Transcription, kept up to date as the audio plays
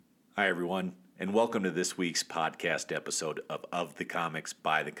Hi, everyone, and welcome to this week's podcast episode of the Comics,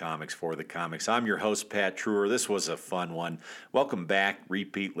 by the Comics, for the Comics. I'm your host, Pat Truer. This was a fun one. Welcome back,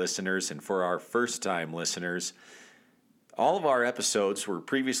 repeat listeners, and for our first-time listeners, all of our episodes were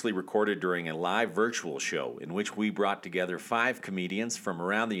previously recorded during a live virtual show in which we brought together 5 comedians from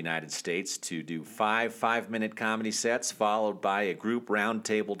around the United States to do 5-minute comedy sets, followed by a group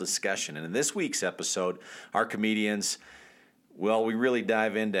roundtable discussion. And in this week's episode, our comedians... Well, we really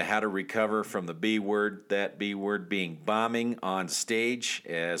dive into how to recover from the B word, that B word being bombing on stage,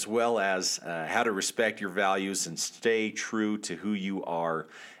 as well as how to respect your values and stay true to who you are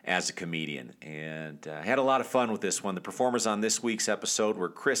as a comedian. And I had a lot of fun with this one. The performers on this week's episode were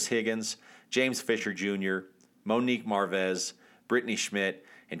Chris Higgins, James Fisher Jr., Monique Marvez, Brittany Schmidt,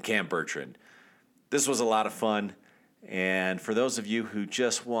 and Cam Bertrand. This was a lot of fun. And for those of you who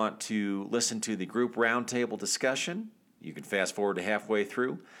just want to listen to the group roundtable discussion, you can fast forward to halfway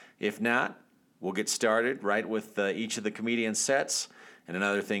through. If not, we'll get started right with each of the comedian sets. And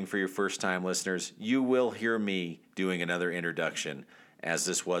another thing for your first-time listeners, you will hear me doing another introduction as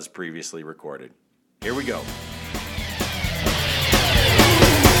this was previously recorded. Here we go.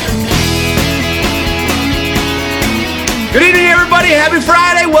 Good evening, everybody. Happy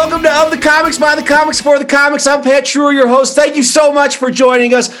Friday. Welcome to Of the Comics, by the Comics, for the Comics. I'm Pat Truer, your host. Thank you so much for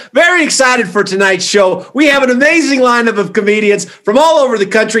joining us. Very excited for tonight's show. We have an amazing lineup of comedians from all over the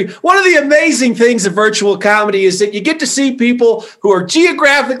country. One of the amazing things of virtual comedy is that you get to see people who are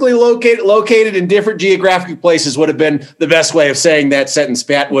geographically located in different geographic places. Would have been the best way of saying that sentence,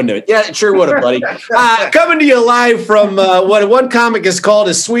 Pat, wouldn't it? Yeah, it sure would have, buddy. Coming to you live from what one comic is called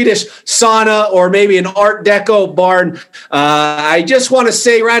a Swedish sauna or maybe an Art Deco barn. I just want to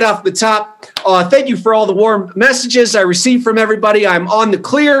say right off the top, thank you for all the warm messages I received from everybody. I'm on the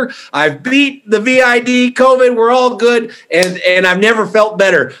clear. I've beat the VID, COVID. We're all good. And I've never felt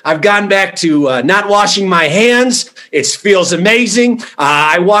better. I've gone back to not washing my hands. It feels amazing.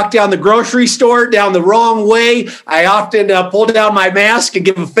 I walk down the grocery store down the wrong way. I often pull down my mask and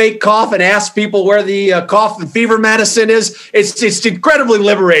give a fake cough and ask people where the cough and fever medicine is. It's incredibly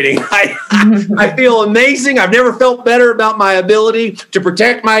liberating. I feel amazing. I've never felt better about my ability to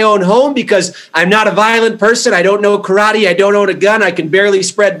protect my own home because I'm not a violent person. I don't know karate. I don't own a gun. I can barely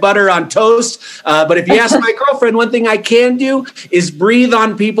spread butter on toast. But if you ask my girlfriend, one thing I can do is breathe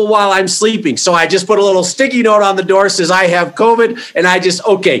on people while I'm sleeping. So I just put a little sticky note on the door, says I have COVID, and I just,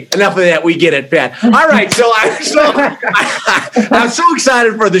 okay, enough of that. We get it, Pat. All right. So I'm so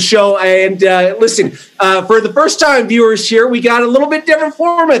excited for the show. And listen, for the first time viewers here, we got a little bit different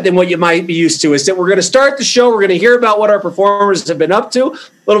format than what you might be used to. Is that we're going to start the show. We're going to hear about what our performers have been up to, a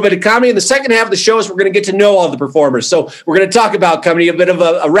little bit of comedy. In the second half of the show is we're going to get to know all the performers. So we're going to talk about comedy, a bit of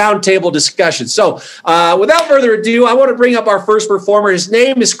a roundtable discussion. So without further ado, I want to bring up our first performer. His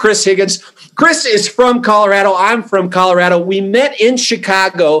name is Chris Higgins. Chris is from Colorado. I'm from Colorado. We met in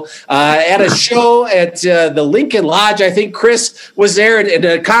Chicago at a show at the Lincoln Lodge. I think Chris was there, and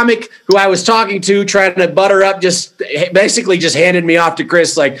a comic who I was talking to, trying to butter up, just basically just handed me off to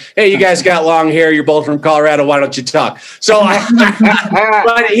Chris like, hey, you guys got long hair. You're both from Colorado. Why don't you talk? So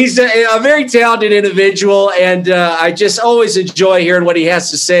but he's a very talented individual, and I just always enjoy hearing what he has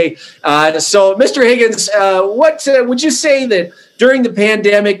to say. So, Mr. Higgins, what would you say that during the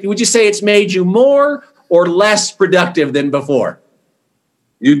pandemic, would you say it's made you more or less productive than before?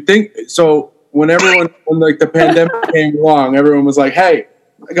 You'd think so. When the pandemic came along, everyone was like, hey,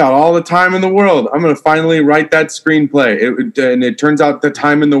 I got all the time in the world. I'm going to finally write that screenplay. And it turns out the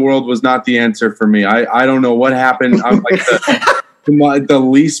time in the world was not the answer for me. I don't know what happened. I'm like the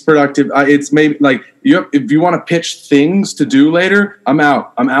least productive. It's maybe like if you want to pitch things to do later, I'm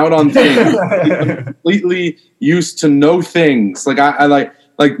out. I'm out on things. I'm completely used to no things. Like I like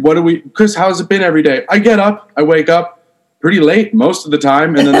what do we, Chris, how's it been every day? I get up, I wake up pretty late most of the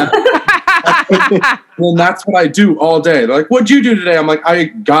time. And then well, that's what I do all day. They're like, what'd you do today? I'm like, I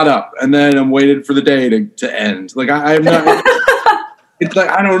got up and then I'm waited for the day to end. Like I'm not, it's like,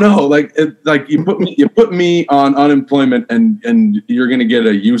 I don't know. Like, you put me on unemployment and you're going to get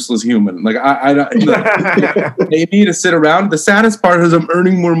a useless human. Like I pay me to sit around. The saddest part is I'm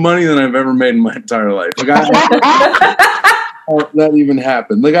earning more money than I've ever made in my entire life. Like that even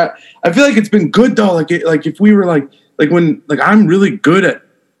happened. Like I feel like it's been good though. Like if we were like I'm really good at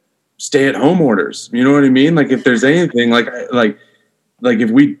stay-at-home orders. You know what I mean? Like if there's anything like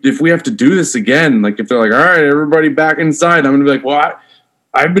if we have to do this again, like if they're like, all right, everybody back inside, I'm gonna be like, well,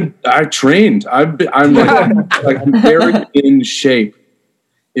 I trained. I'm like I'm very in shape.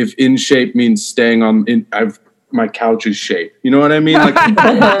 If in shape means staying on, I've my couch's shape. You know what I mean? Like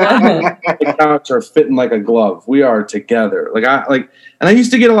the couch are fitting like a glove. We are together. And I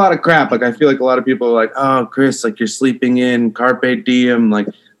used to get a lot of crap. Like I feel like a lot of people are like, oh, Chris, like you're sleeping in, carpe diem, like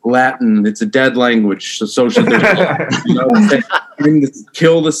Latin. It's a dead language. So social distance, you know,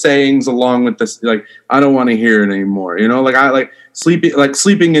 kill the sayings along with this. Like I don't want to hear it anymore. You know,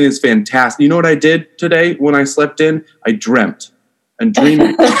 sleeping in is fantastic. You know what I did today when I slept in? I dreamt. And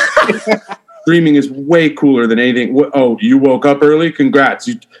dreaming is way cooler than anything. Oh, you woke up early? Congrats.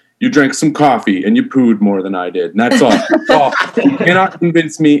 You drank some coffee and you pooed more than I did. And that's all. You cannot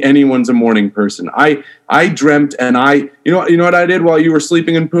convince me anyone's a morning person. I dreamt and you know what I did while you were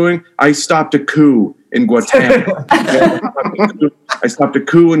sleeping and pooing? I stopped a coup in Guatemala. I stopped a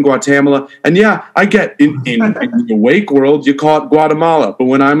coup in Guatemala. And yeah, I get in the awake world, you call it Guatemala. But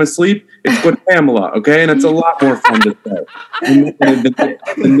when I'm asleep, it's Guatemala, okay? And it's a lot more fun to say.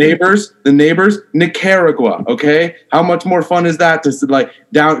 The neighbors, Nicaragua, okay? How much more fun is that to like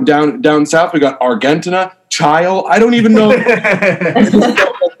down south? We got Argentina, Chile. I don't even know.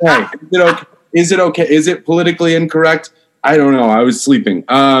 Is it okay? Is it politically incorrect? I don't know. I was sleeping. It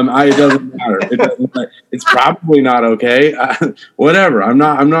doesn't matter. It's probably not okay. Whatever. I'm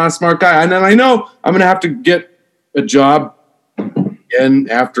not a smart guy. And then I know I'm going to have to get a job again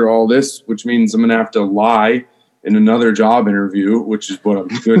after all this, which means I'm going to have to lie in another job interview, which is what I'm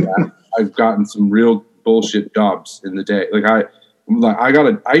good at. I've gotten some real bullshit jobs in the day.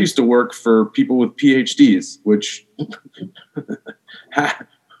 I used to work for people with PhDs, which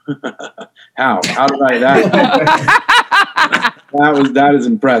how did that is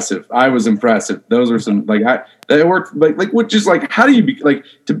impressive. I was impressive. Those were some that worked which is like, how do you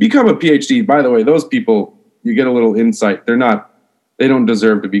to become a PhD? By the way, those people, you get a little insight. They don't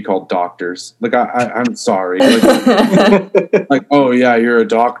deserve to be called doctors. I'm sorry. Oh yeah, you're a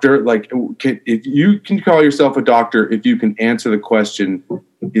doctor. If you can call yourself a doctor, if you can answer the question,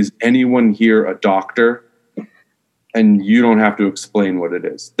 is anyone here a doctor? And you don't have to explain what it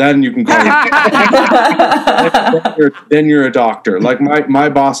is. Then you can call it. Then you're a doctor. Like my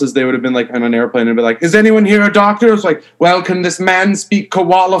bosses, they would have been like on an airplane and be like, "Is anyone here a doctor?" It's like, "Well, can this man speak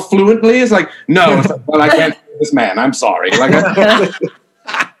koala fluently?" It's like, "No." It's like, "Well, I can't speak this man. I'm sorry." The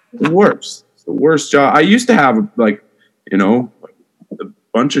worst. It's the worst job. I used to have a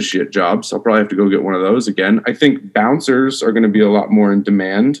bunch of shit jobs. I'll probably have to go get one of those again. I think bouncers are going to be a lot more in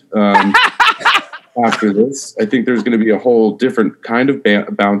demand. After this, I think there's going to be a whole different kind of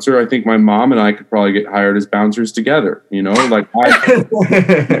bouncer. I think my mom and I could probably get hired as bouncers together. You know,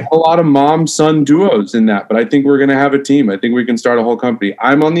 a lot of mom-son duos in that. But I think we're going to have a team. I think we can start a whole company.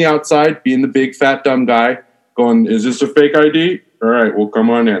 I'm on the outside, being the big fat dumb guy, going, "Is this a fake ID? All right, well, come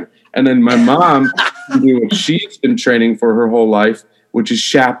on in." And then my mom can do what she's been training for her whole life, which is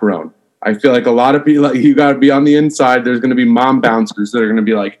chaperone. I feel like a lot of people, you got to be on the inside. There's going to be mom bouncers that are going to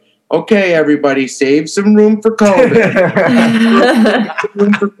be like, "Okay, everybody, save some room for COVID."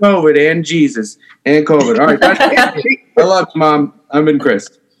 Room for COVID and Jesus and COVID. All right. I love you, Mom. I'm in Chris.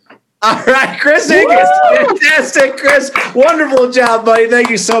 All right, Chris Higgins. Fantastic, Chris. Wonderful job, buddy.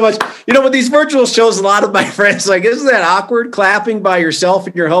 Thank you so much. You know, with these virtual shows, a lot of my friends are like, "Isn't that awkward clapping by yourself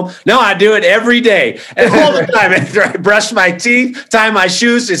in your home?" No, I do it every day. And all the time after I brush my teeth, tie my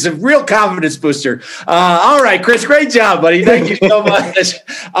shoes. It's a real confidence booster. All right, Chris, great job, buddy. Thank you so much.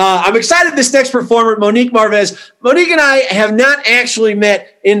 I'm excited this next performer, Monique Marvez. Monique and I have not actually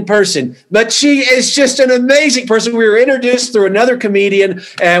met in person, but she is just an amazing person. We were introduced through another comedian,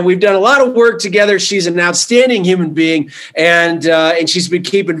 and we've done a lot of work together. She's an outstanding human being, and she's been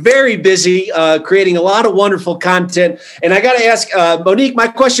keeping very busy, creating a lot of wonderful content. And I got to ask, Monique, my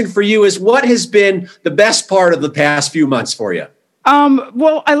question for you is, what has been the best part of the past few months for you?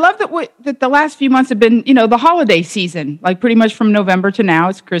 Well, I love that the last few months have been, the holiday season, like pretty much from November to now.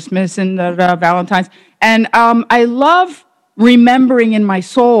 It's Christmas and Valentine's. And I love remembering in my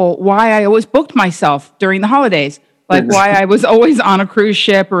soul why I always booked myself during the holidays, like why I was always on a cruise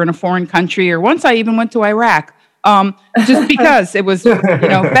ship or in a foreign country, or once I even went to Iraq, just because it was,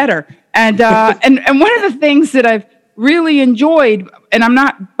 better. And one of the things that I've really enjoyed, and I'm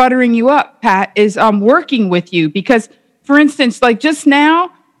not buttering you up, Pat, is working with you, because, for instance, like just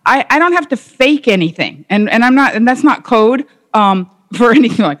now, I don't have to fake anything, and I'm not, and that's not code for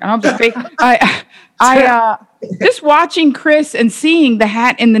anything. Like I don't have to fake. I just watching Chris and seeing the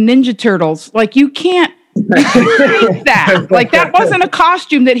hat in the Ninja Turtles, like you can't fake that. Like that wasn't a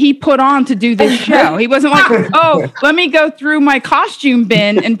costume that he put on to do this show. He wasn't like, "Oh, let me go through my costume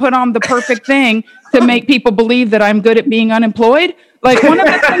bin and put on the perfect thing to make people believe that I'm good at being unemployed." Like one of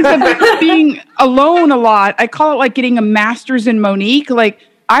the things of being alone a lot, I call it like getting a master's in Monique. Like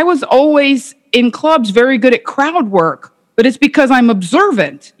I was always in clubs very good at crowd work, but it's because I'm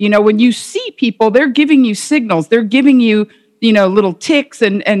observant. You know, when you see people, they're giving you signals. They're giving you, you know, little ticks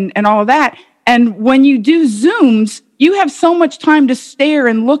and all of that. And when you do Zooms, you have so much time to stare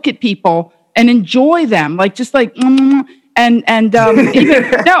and look at people and enjoy them, like just like, even,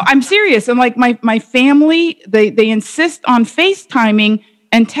 no, I'm serious. And like my family, they insist on FaceTiming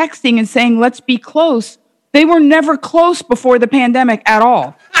and texting and saying, let's be close. They were never close before the pandemic at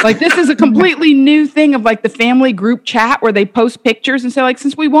all. Like, this is a completely new thing of like the family group chat where they post pictures and say like,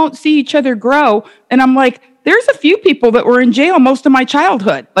 since we won't see each other grow. And I'm like, there's a few people that were in jail most of my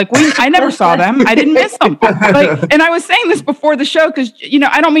childhood. Like, I never saw them. I didn't miss them. Like, and I was saying this before the show because, you know,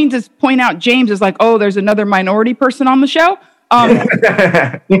 I don't mean to point out James as like, oh, there's another minority person on the show.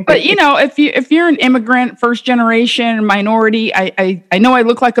 But you know, if you're an immigrant, first generation, minority, I know I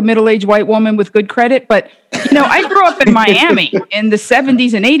look like a middle-aged white woman with good credit, but you know, I grew up in Miami in the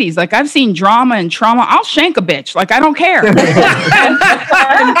 70s and 80s. Like, I've seen drama and trauma. I'll shank a bitch. Like, I don't care. and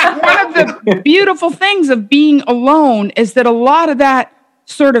one of the beautiful things of being alone is that a lot of that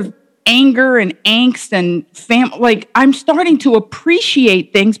sort of anger and angst and like, I'm starting to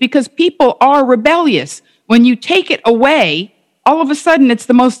appreciate things because people are rebellious. When you take it away, all of a sudden it's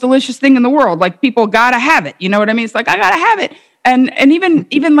the most delicious thing in the world. Like, people gotta have it. You know what I mean? It's like, I gotta have it. And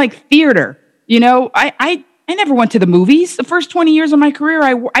even like theater, you know, I never went to the movies. The first 20 years of my career,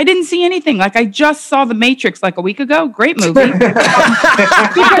 I didn't see anything. Like, I just saw The Matrix like a week ago. Great movie.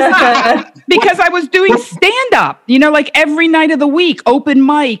 because I was doing stand-up, you know, like every night of the week, open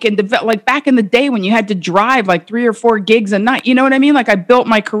mic, and like back in the day when you had to drive like 3 or 4 gigs a night. You know what I mean? Like, I built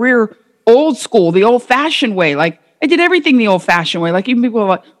my career old school, the old-fashioned way. Like, I did everything the old-fashioned way. Like, even people are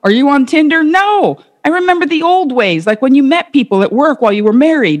like, are you on Tinder? No. I remember the old ways, like when you met people at work while you were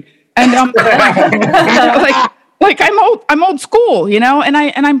married. And like I'm old school, you know, and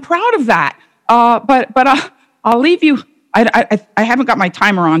I'm proud of that. But I'll leave you. I haven't got my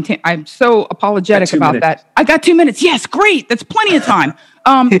timer on. I'm so apologetic about that. I got 2 minutes. Yes, great. That's plenty of time.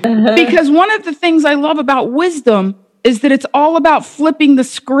 Because one of the things I love about wisdom is that it's all about flipping the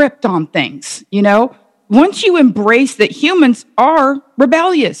script on things, you know? Once you embrace that humans are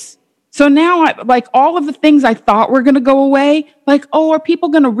rebellious. So now, like, all of the things I thought were going to go away, like, oh, are people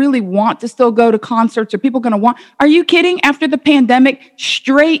going to really want to still go to concerts? Are people going to want? Are you kidding? After the pandemic,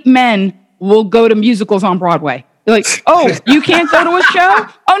 straight men will go to musicals on Broadway. They're like, oh, you can't go to a show?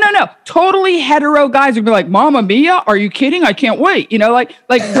 Oh, no. Totally hetero guys would be like, Mamma Mia, are you kidding? I can't wait. You know, like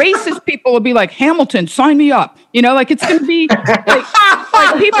racist people will be like, Hamilton, sign me up. You know, like, it's going to be like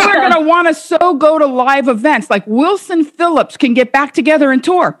people are going to want to so go to live events. Like, Wilson Phillips can get back together and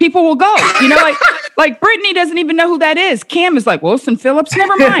tour. People will go. You know, like Brittany doesn't even know who that is. Cam is like, Wilson Phillips,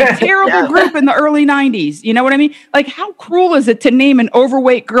 never mind. Terrible group in the early 90s. You know what I mean? Like, how cruel is it to name an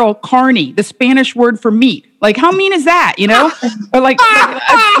overweight girl Carney, the Spanish word for meat? Like, how mean is that, you know? Or like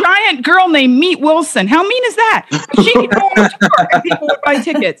a giant girl named Meat Wilson. How mean is that? She could go on a tour and people would buy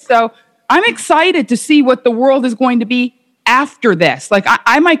tickets. So I'm excited to see what the world is going to be after this. Like,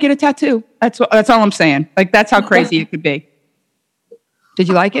 I might get a tattoo. That's all I'm saying. Like, that's how crazy it could be. Did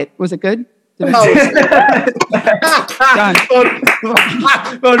you like it? Was it good? Done.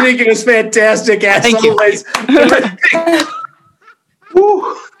 Monique, it was fantastic as Thank always.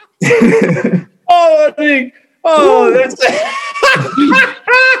 Oh, Monique. Oh, that's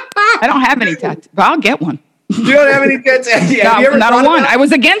I don't have any tattoos, but I'll get one. You don't have any tattoos? Not a one. I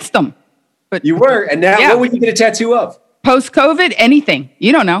was against them. But you were, and now what would you get a tattoo of? Post-COVID, anything.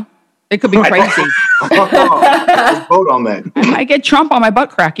 You don't know. It could be crazy. Let's vote on that. I might get Trump on my butt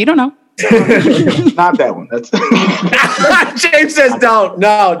crack. You don't know. Not that one. That's James says don't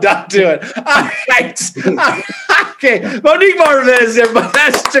do it. All right. Okay, Monique Marvez,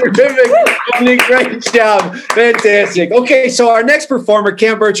 that's terrific. Monique, great job, fantastic. Okay, so our next performer,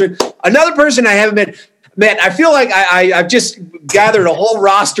 Cam Burchard, another person I haven't met. Man, I feel like I've just gathered a whole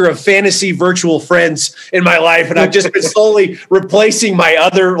roster of fantasy virtual friends in my life, and I've just been slowly replacing my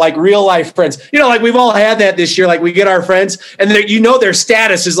other, like, real life friends. You know, like, we've all had that this year. Like, we get our friends, and you know their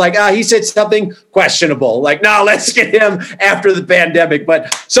status is like, he said something questionable. Like, no, let's get him after the pandemic.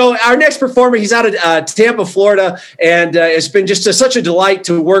 But so our next performer, he's out of Tampa, Florida, and it's been just such a delight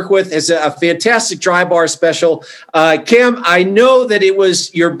to work with. It's a fantastic dry bar special. Cam, I know that it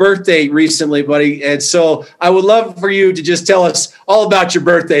was your birthday recently, buddy, and so I would love for you to just tell us all about your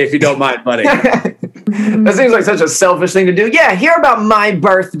birthday, if you don't mind, buddy. That seems like such a selfish thing to do. Yeah, hear about my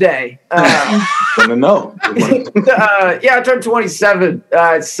birthday. gonna know. Yeah, I turned 27.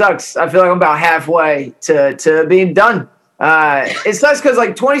 It sucks. I feel like I'm about halfway to being done. It sucks because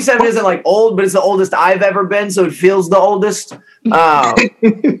like 27 isn't like old, but it's the oldest I've ever been, so it feels the oldest. Yeah,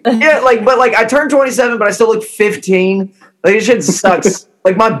 but I turned 27, but I still look 15. Like, this shit sucks.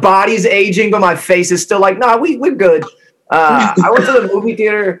 Like, my body's aging, but my face is still like, nah, we're good. I went to the movie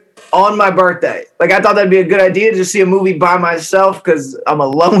theater on my birthday. Like, I thought that'd be a good idea to just see a movie by myself because I'm a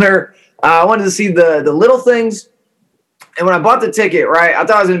loner. I wanted to see the Little Things. And when I bought the ticket, right, I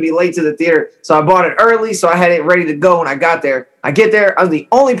thought I was going to be late to the theater. So I bought it early, so I had it ready to go when I got there. I get there. I was the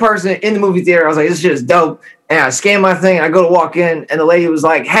only person in the movie theater. I was like, this shit is dope. And I scanned my thing. And I go to walk in, and the lady was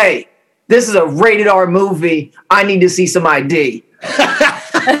like, hey, this is a rated R movie. I need to see some ID.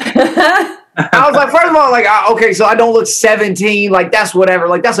 I was like, first of all, like, okay, so I don't look 17. Like, that's whatever.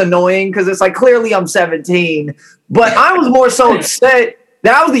 Like, that's annoying because it's like, clearly I'm 17. But I was more so upset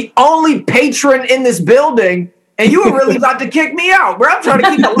that I was the only patron in this building, and you were really about to kick me out, bro. I'm trying to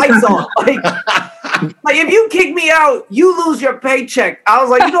keep the lights on. Like, if you kick me out, you lose your paycheck. I was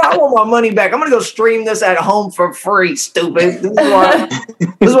like, I want my money back. I'm going to go stream this at home for free, stupid. This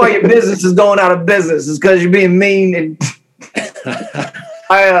is why your business is going out of business. It's because you're being mean. And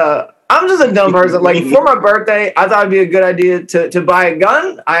I'm just a dumb person. Like, for my birthday, I thought it'd be a good idea to buy a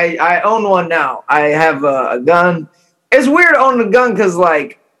gun. I own one now. I have a gun. It's weird owning a gun because,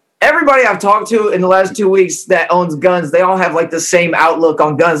 like, everybody I've talked to in the last 2 weeks that owns guns, they all have, like, the same outlook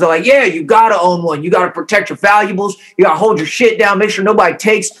on guns. They're like, yeah, you got to own one. You got to protect your valuables. You got to hold your shit down. Make sure nobody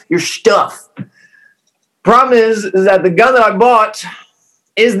takes your stuff. Problem is that the gun that I bought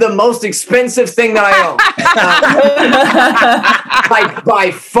is the most expensive thing that I own. Like, by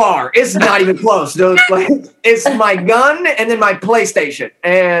far. It's not even close, dude. Like, it's my gun and then my PlayStation.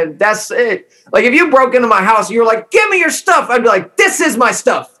 And that's it. Like, if you broke into my house, you were like, give me your stuff. I'd be like, this is my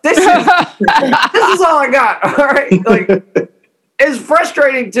stuff. This is all I got. All right? Like, it's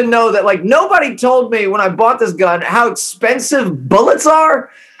frustrating to know that, like, nobody told me when I bought this gun how expensive bullets are.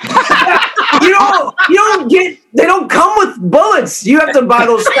 You don't get, they don't come with bullets. You have to buy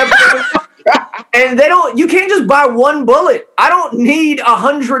those separate. And you can't just buy one bullet. I don't need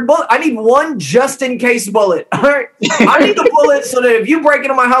 100 bullets. I need one just in case bullet. All right. I need the bullet so that if you break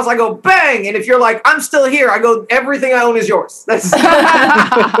into my house, I go bang. And if you're like, I'm still here, I go, everything I own is yours. That's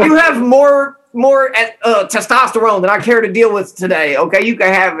you have more testosterone than I care to deal with today. Okay, you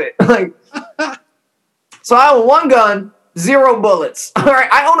can have it. Like, so I own one gun, 0 bullets. All right,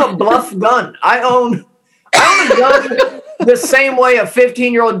 I own a bluff gun. I own a gun the same way a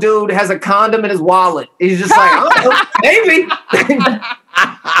 15-year-old dude has a condom in his wallet. He's just like, oh, maybe.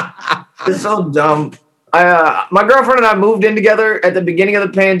 It's so dumb. My girlfriend and I moved in together at the beginning of the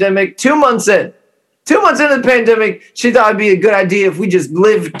pandemic. 2 months in. 2 months into the pandemic, she thought it'd be a good idea if we just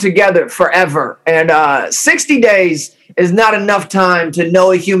lived together forever. And 60 days is not enough time to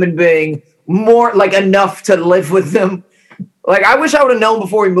know a human being, more like enough to live with them. Like, I wish I would have known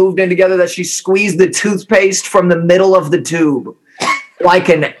before we moved in together that she squeezed the toothpaste from the middle of the tube like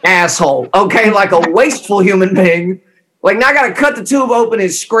an asshole. Okay, like a wasteful human being. Like, now I got to cut the tube open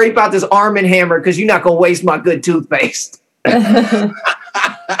and scrape out this Arm & Hammer because you're not going to waste my good toothpaste. I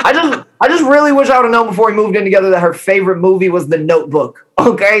just really wish I would have known before we moved in together that her favorite movie was The Notebook.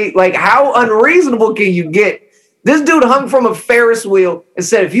 Okay, like, how unreasonable can you get? This dude hung from a Ferris wheel and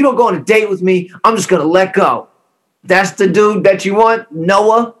said, if you don't go on a date with me, I'm just going to let go. That's the dude that you want,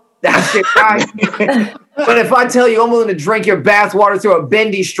 Noah? That's your guy. But if I tell you I'm willing to drink your bathwater through a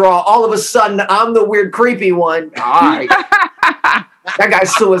bendy straw, all of a sudden I'm the weird, creepy one. All right. That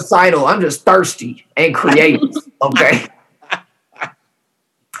guy's suicidal. I'm just thirsty and creative. Okay.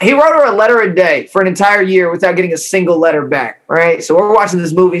 He wrote her a letter a day for an entire year without getting a single letter back, right? So we're watching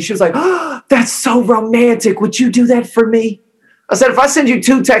this movie. She was like, oh, that's so romantic. Would you do that for me? I said, if I send you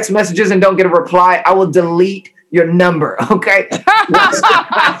 2 text messages and don't get a reply, I will delete your number, okay?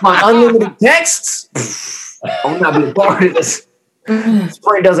 My unlimited texts, I will not be a part of this.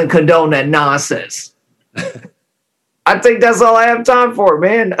 Sprint doesn't condone that nonsense. I think that's all I have time for,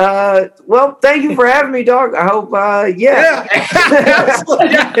 man. Well, thank you for having me, dog. I hope, yeah,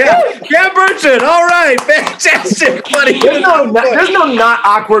 Bertrand. All right, fantastic, buddy. There's no not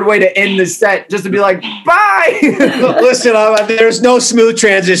awkward way to end this set, just to be like, bye. Listen, there's no smooth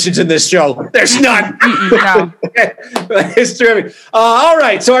transitions in this show. There's none. No. It's terrific. All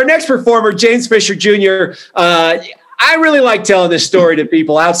right, so our next performer, James Fisher Jr., I really like telling this story to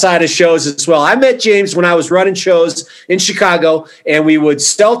people outside of shows as well. I met James when I was running shows in Chicago, and we would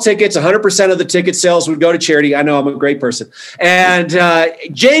sell tickets. 100% of the ticket sales would go to charity. I know I'm a great person. And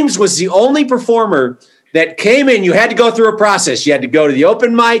James was the only performer that came in. You had to go through a process. You had to go to the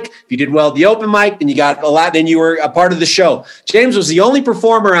open mic. If you did well at the open mic, then you got a lot. Then you were a part of the show. James was the only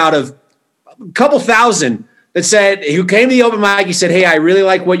performer out of a couple thousand that said, who came to the open mic, he said, hey, I really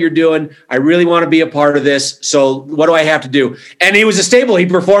like what you're doing. I really want to be a part of this. So what do I have to do? And he was a staple. He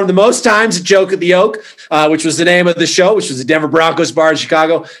performed the most times at Joke at the Oak, which was the name of the show, which was the Denver Broncos bar in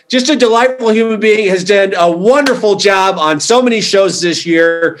Chicago. Just a delightful human being, has done a wonderful job on so many shows this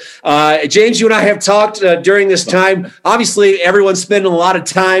year. James, you and I have talked during this time. Obviously, everyone's spending a lot of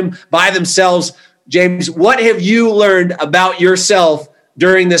time by themselves. James, what have you learned about yourself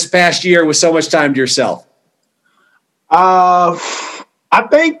during this past year with so much time to yourself? I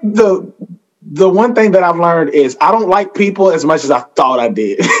think the one thing that I've learned is I don't like people as much as I thought I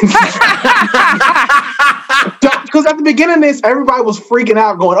did. Because at the beginning of this, everybody was freaking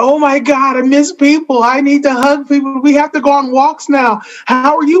out going, oh my God, I miss people. I need to hug people. We have to go on walks now.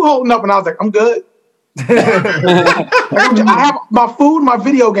 How are you holding up? And I was like, I'm good. I have my food, my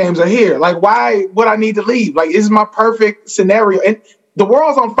video games are here. Like, why would I need to leave? Like, this is my perfect scenario. And the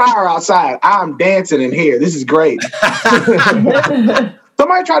world's on fire outside. I'm dancing in here. This is great.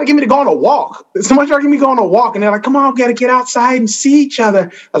 Somebody tried to get me to go on a walk. Somebody tried to get me to go on a walk, and they're like, come on, we got to get outside and see each other.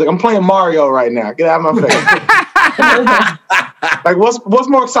 I was like, I'm playing Mario right now. Get out of my face. Like, what's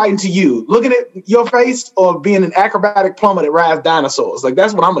more exciting to you? Looking at your face or being an acrobatic plumber that rides dinosaurs? Like,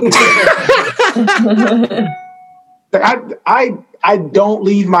 that's what I'm going to do. Like, I don't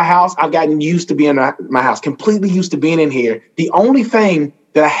leave my house. I've gotten used to being in my house, completely used to being in here. The only thing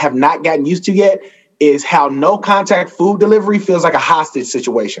that I have not gotten used to yet is how no contact food delivery feels like a hostage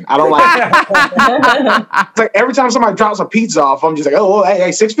situation. I don't like it. It's like every time somebody drops a pizza off, I'm just like, oh,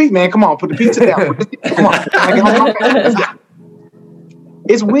 hey, 6 feet, man. Come on, put the pizza down. Come on.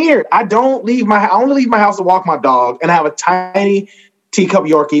 It's weird. I only leave my house to walk my dog, and I have a tiny teacup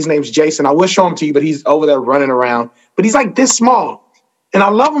Yorkie. His name's Jason. I will show him to you, but he's over there running around. But he's like this small, and I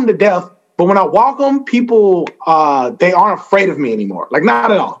love him to death. But when I walk him, people, they aren't afraid of me anymore. Like,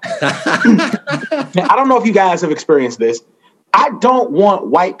 not at all. I don't know if you guys have experienced this. I don't want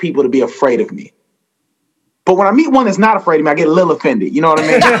white people to be afraid of me. But when I meet one that's not afraid of me, I get a little offended. You know what I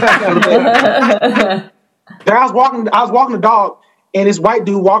mean? There, I was walking the dog, and this white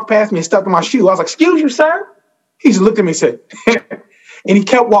dude walked past me and stepped in my shoe. I was like, excuse you, sir? He just looked at me and said, and he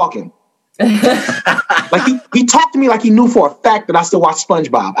kept walking. Like he talked to me like he knew for a fact that I still watch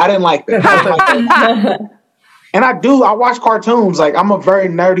SpongeBob. I didn't like that. And I watch cartoons. Like, I'm a very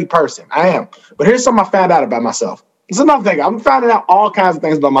nerdy person. I am. But here's something I found out about myself. It's another thing. I'm finding out all kinds of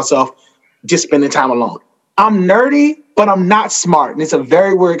things about myself just spending time alone. I'm nerdy, but I'm not smart. And it's a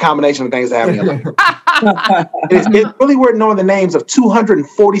very weird combination of things that happen in your life. It's really weird knowing the names of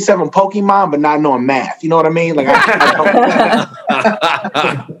 247 Pokemon, but not knowing math. You know what I mean? Like,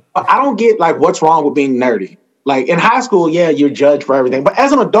 I don't get, like, what's wrong with being nerdy. Like, in high school, yeah, you're judged for everything. But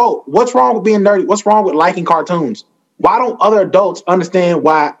as an adult, what's wrong with being nerdy? What's wrong with liking cartoons? Why don't other adults understand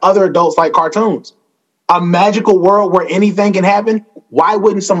why other adults like cartoons? A magical world where anything can happen? Why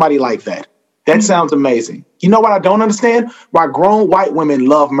wouldn't somebody like that? That sounds amazing. You know what I don't understand? Why grown white women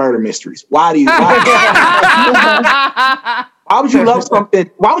love murder mysteries. Why would you love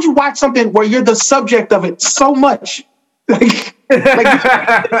something? Why would you watch something where you're the subject of it so much? Like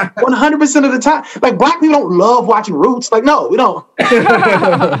 100% of the time. Like, black people don't love watching Roots. Like, no, we don't.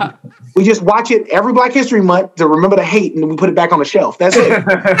 We just watch it every Black History Month to remember the hate, and then we put it back on the shelf. That's it.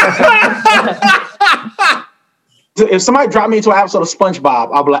 If somebody dropped me into an episode of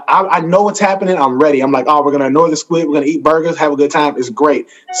SpongeBob, I'll be like, I know what's happening. I'm ready. I'm like, oh, we're going to annoy the squid. We're going to eat burgers, have a good time. It's great.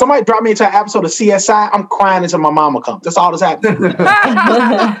 Somebody dropped me into an episode of CSI. I'm crying until my mama comes. That's all that's happening.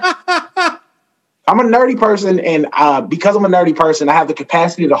 I'm a nerdy person, and because I'm a nerdy person, I have the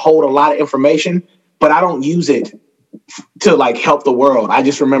capacity to hold a lot of information, but I don't use it to, like, help the world. I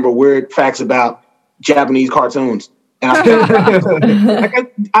just remember weird facts about Japanese cartoons. And I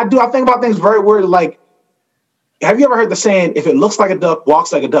think about things very weird, like, have you ever heard the saying, if it looks like a duck,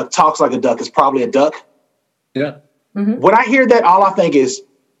 walks like a duck, talks like a duck, it's probably a duck? Yeah. Mm-hmm. When I hear that, all I think is,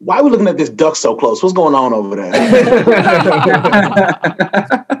 why are we looking at this duck so close? What's going on over there?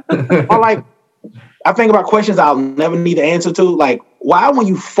 Or, like, I think about questions I'll never need to answer to. Like, why when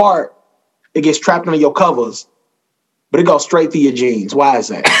you fart, it gets trapped under your covers, but it goes straight through your jeans? Why is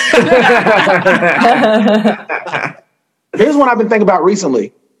that? Here's one I've been thinking about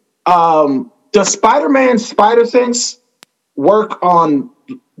recently. Does Spider-Man's spider sense work on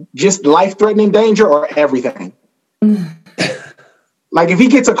just life-threatening danger or everything? Like, if he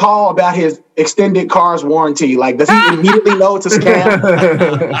gets a call about his extended car's warranty, like, does he immediately know it's a scam?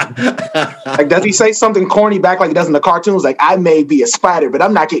 Like, does he say something corny back like he does in the cartoons? Like, I may be a spider, but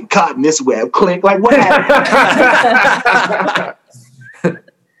I'm not getting caught in this web. Click. Like, what happened?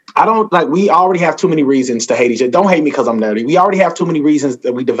 I don't like. We already have too many reasons to hate each other. Don't hate me because I'm nerdy. We already have too many reasons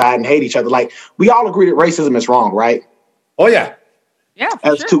that we divide and hate each other. Like we all agree that racism is wrong, right? Oh yeah. Yeah.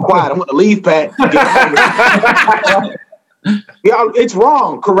 That's too quiet. I want to leave, Pat. Yeah, it's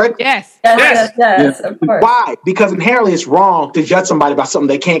wrong, correct? Yes. Yes, of course. Why? Because inherently it's wrong to judge somebody by something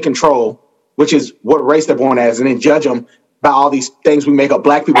they can't control, which is what race they're born as, and then judge them by all these things we make up.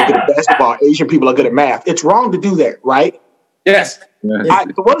 Black people are good at basketball, Asian people are good at math. It's wrong to do that, right? Yes. So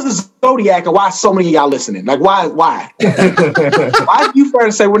what is the zodiac and why so many of y'all listening? Like, why? Why do you fair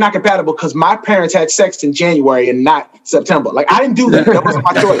to say we're not compatible? Because my parents had sex in January and not September. Like, I didn't do that. That wasn't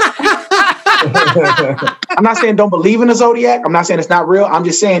my choice. I'm not saying don't believe in the zodiac. I'm not saying it's not real. I'm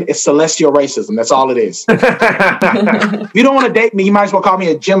just saying it's celestial racism. That's all it is. If you don't want to date me, you might as well call me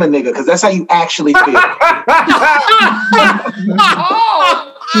a Gemini nigga because that's how you actually feel.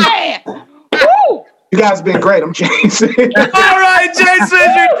 Oh, man. Woo! You guys have been great. I'm James. All right, James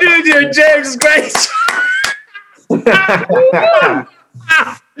Fisher Jr., James Grace.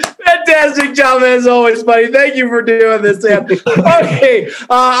 Fantastic job as always, buddy. Thank you for doing this, Sam. Okay,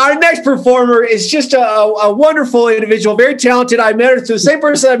 our next performer is just a wonderful individual, very talented. I met her through the same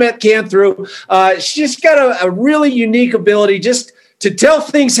person I met Cam through. She's got a really unique ability just to tell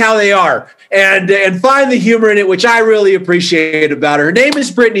things how they are and find the humor in it, which I really appreciate about her. Her name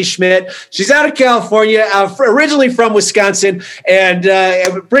is Brittany Schmidt. She's out of California, originally from Wisconsin. And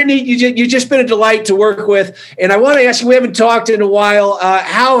Brittany, you've just been a delight to work with. And I want to ask you, we haven't talked in a while.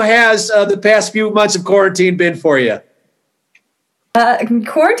 How has the past few months of quarantine been for you?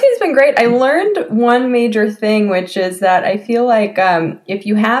 Quarantine's been great. I learned one major thing, which is that I feel like if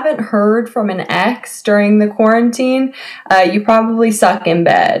you haven't heard from an ex during the quarantine, you probably suck in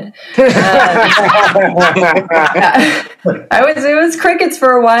bed. It was crickets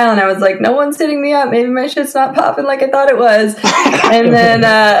for a while, and I was like, no one's hitting me up. Maybe my shit's not popping like I thought it was.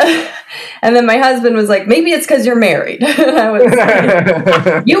 And then my husband was like, maybe it's because you're married. And I was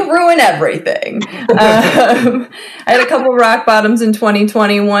like, you ruin everything. I had a couple rock bottoms in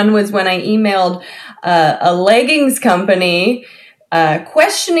 2020. One was when I emailed a leggings company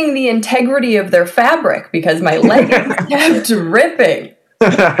questioning the integrity of their fabric because my leggings kept ripping.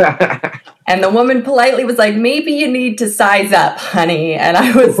 And the woman politely was like, maybe you need to size up, honey. And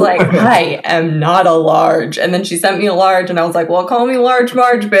I was like, I am not a large. And then she sent me a large, and I was like, well, call me Large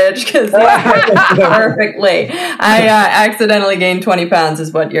Marge, bitch, because perfectly. I accidentally gained 20 pounds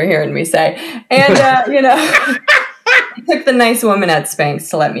is what you're hearing me say. And, I took the nice woman at Spanx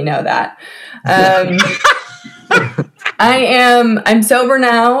to let me know that. I'm sober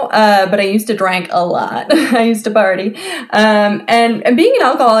now, but I used to drink a lot. I used to party. And being an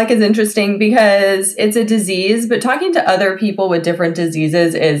alcoholic is interesting because it's a disease, but talking to other people with different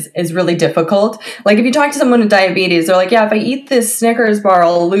diseases is really difficult. Like if you talk to someone with diabetes, they're like, yeah, if I eat this Snickers bar,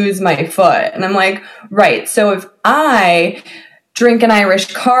 I'll lose my foot. And I'm like, right. So if I drink an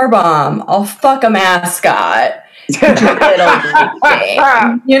Irish car bomb, I'll fuck a mascot. You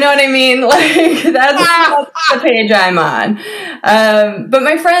know what I mean? Like that's the page I'm on. But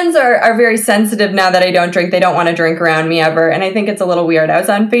my friends are very sensitive now that I don't drink. They don't want to drink around me ever. And I think it's a little weird. I was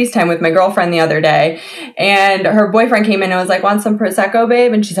on FaceTime with my girlfriend the other day, and her boyfriend came in and was like, want some Prosecco,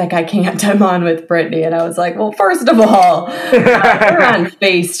 babe? And she's like, I can't. I'm on with Brittany. And I was like, well, first of all, we're on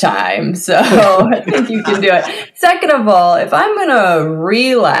FaceTime, so I think you can do it. Second of all, if I'm going to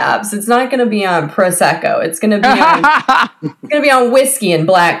relapse, it's not going to be on Prosecco. It's going to be on whiskey and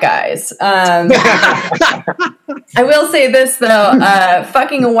black guys. I will say this though,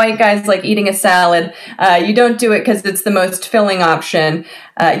 fucking a white guy is like eating a salad. You don't do it because it's the most filling option.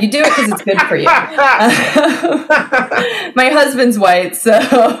 You do it because it's good for you. My husband's white, so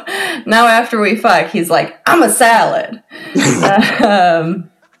now after we fuck, he's like, I'm a salad.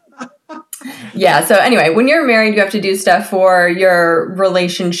 Yeah. So anyway, when you're married, you have to do stuff for your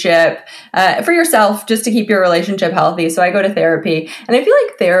relationship, for yourself, just to keep your relationship healthy. So I go to therapy, and I feel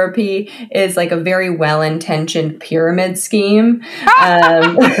like therapy is like a very well-intentioned pyramid scheme.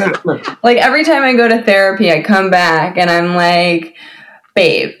 Like every time I go to therapy, I come back and I'm like,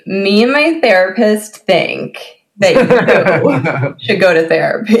 babe, me and my therapist think that you should go to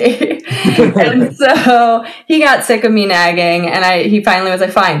therapy. And so he got sick of me nagging, and he finally was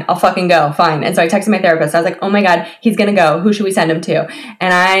like, fine, I'll fucking go, fine. And so I texted my therapist. I was like, oh my God, he's going to go. Who should we send him to?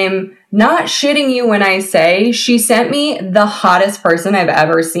 And I'm not shitting you when I say she sent me the hottest person I've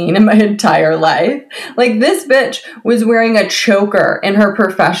ever seen in my entire life. Like, this bitch was wearing a choker in her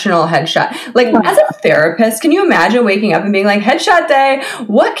professional headshot. Like, as a therapist, can you imagine waking up and being like, headshot day,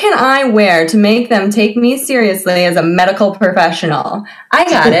 what can I wear to make them take me seriously as a medical professional? I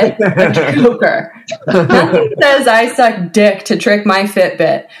got it. A choker. Nothing says I suck dick to trick my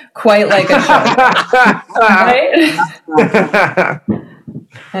Fitbit quite like a choker. Right?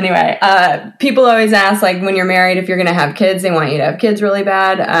 Anyway, people always ask, like, when you're married, if you're going to have kids, they want you to have kids really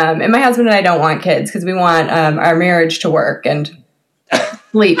bad. And my husband and I don't want kids because we want our marriage to work and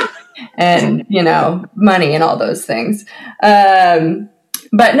sleep and, money and all those things.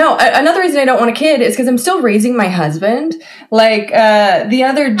 But no, another reason I don't want a kid is because I'm still raising my husband. Like, the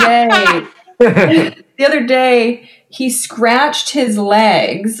other day, he scratched his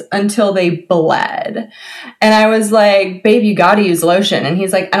legs until they bled. And I was like, babe, you got to use lotion. And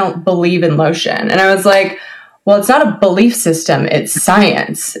he's like, I don't believe in lotion. And I was like, well, it's not a belief system. It's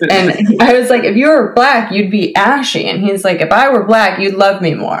science. And I was like, if you were black, you'd be ashy. And he's like, if I were black, you'd love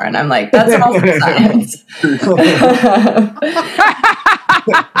me more. And I'm like, that's also science.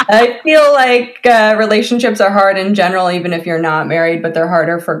 I feel like relationships are hard in general, even if you're not married, but they're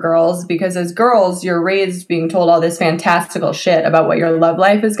harder for girls because as girls, you're raised being told all this fantastical shit about what your love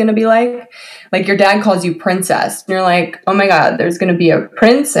life is going to be like. Like, your dad calls you princess. And you're like, oh my God, there's going to be a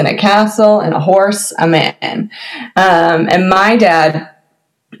prince and a castle and a horse. I'm in. And my dad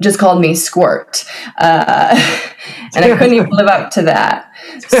just called me squirt. And I couldn't even live up to that.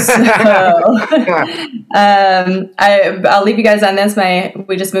 So I'll leave you guys on this.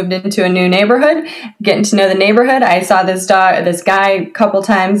 We just moved into a new neighborhood, getting to know the neighborhood. I saw this guy a couple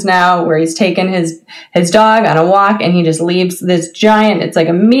times now where he's taken his dog on a walk and he just leaves this giant, it's like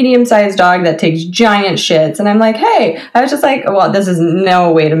a medium-sized dog that takes giant shits. And I'm like, hey, I was just like, well, this is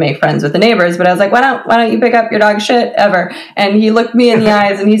no way to make friends with the neighbors, but I was like, why don't you pick up your dog's shit ever? And he looked me in the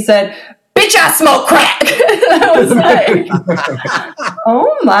eyes and he said, bitch, I smoke crack. And I was like,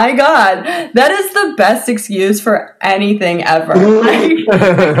 oh my God, that is the best excuse for anything ever. Like,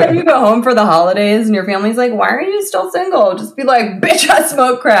 when you go home for the holidays and your family's like, why are you still single? Just be like, bitch, I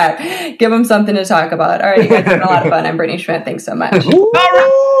smoke crack. Give them something to talk about. All right, you guys have been a lot of fun. I'm Brittany Schmidt. Thanks so much. All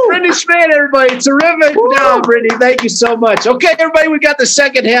right, Brittany Schmidt, everybody. Terrific. No, Brittany, thank you so much. Okay, everybody, we got the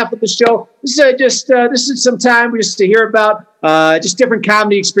second half of the show. This is some time just to hear about just different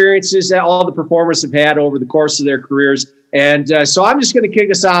comedy experiences that all the performers have had over the course of their careers. And so I'm just going to kick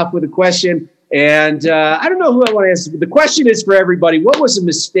us off with a question. And I don't know who I want to answer, but the question is for everybody. What was a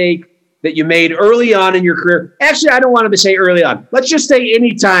mistake that you made early on in your career? Actually, I don't want to say early on. Let's just say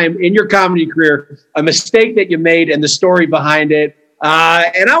any time in your comedy career, a mistake that you made and the story behind it.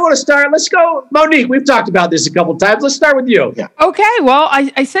 And I want to start. Let's go. Monique, we've talked about this a couple of times. Let's start with you. Yeah. Okay. Well,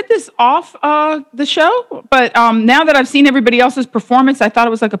 I said this off the show, but now that I've seen everybody else's performance, I thought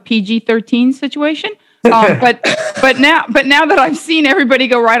it was like a PG-13 situation. But now that I've seen everybody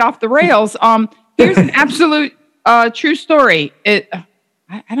go right off the rails, here's an absolute true story.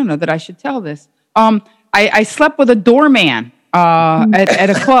 I don't know that I should tell this. I slept with a doorman at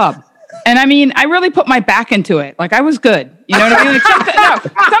a club. And I mean, I really put my back into it. Like, I was good. You know what I mean?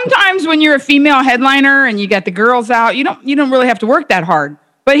 Like, sometimes when you're a female headliner and you get the girls out, you don't really have to work that hard.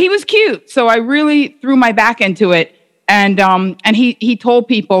 But he was cute, so I really threw my back into it. And he told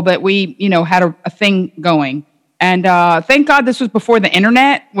people that we, had a thing going. And thank God this was before the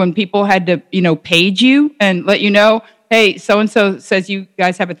internet, when people had to, page you and let you know, hey, so-and-so says you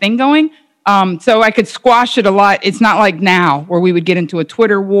guys have a thing going. So I could squash it a lot. It's not like now where we would get into a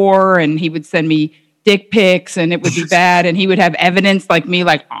Twitter war and he would send me dick pics and it would be bad and he would have evidence like me,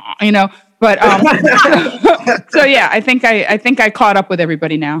 like, but, so yeah, I think I caught up with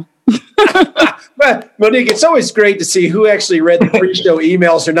everybody now. But Monique, it's always great to see who actually read the pre-show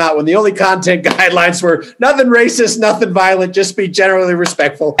emails or not, when the only content guidelines were nothing racist, nothing violent, just be generally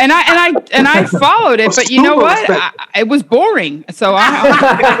respectful. And I followed it, but you know what? It was boring. So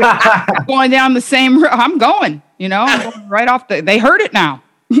I'm going down the same. I'm going right off they heard it now.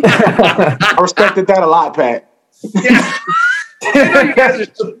 I respected that a lot, Pat. Yeah. You guys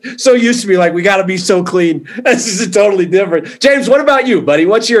are so used to me, like, we got to be so clean. This is totally different. James, what about you, buddy?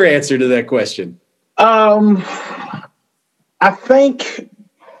 What's your answer to that question? I think,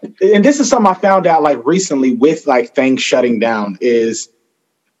 and this is something I found out like recently with like things shutting down, is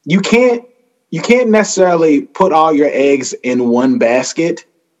you can't necessarily put all your eggs in one basket,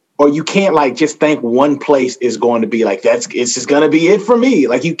 or you can't like just think one place is going to be like, it's just going to be it for me.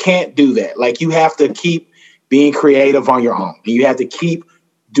 Like, you can't do that. Like, you have to keep being creative on your own. You have to keep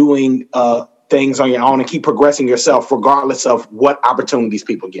doing things on your own and keep progressing yourself regardless of what opportunities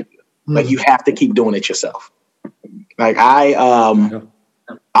people give you. Like you have to keep doing it yourself. Like do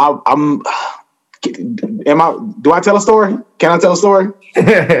I tell a story? Can I tell a story?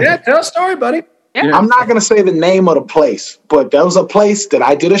 Yeah, tell a story, buddy. Yeah. I'm not going to say the name of the place, but there was a place that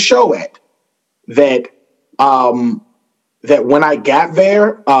I did a show at that when I got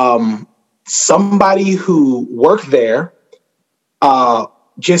there, somebody who worked there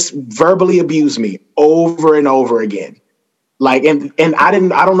just verbally abused me over and over again. Like, and I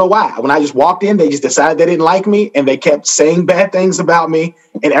don't know why. When I just walked in, they just decided they didn't like me and they kept saying bad things about me.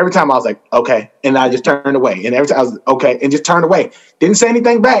 And every time I was like, okay. And I just turned away. And every time I was okay. And just turned away. Didn't say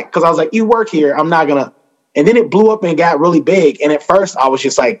anything back because I was like, you work here. I'm not going to. And then it blew up and got really big. And at first I was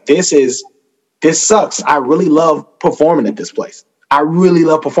just like, this sucks. I really love performing at this place. And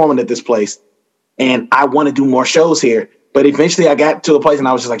I want to do more shows here. But eventually I got to a place and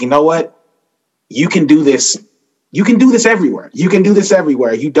I was just like, you know what? You can do this. You can do this everywhere. You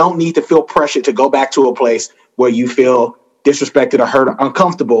don't need to feel pressure to go back to a place where you feel disrespected or hurt or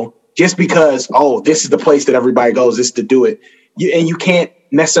uncomfortable just because, this is the place that everybody goes, this is to do it. And you can't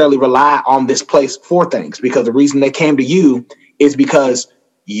necessarily rely on this place for things because the reason they came to you is because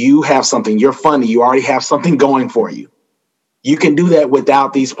you have something. You're funny. You already have something going for you. You can do that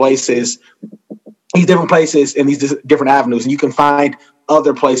without these places, these different places and these different avenues. And you can find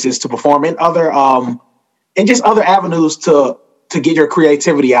other places to perform in other and just other avenues to get your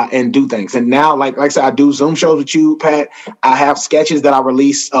creativity out and do things. And now, like I said, I do Zoom shows with you, Pat. I have sketches that I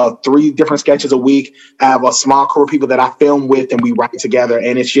release, 3 different sketches a week. I have a small crew of people that I film with and we write together.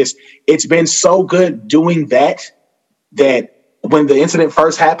 And it's been so good doing that when the incident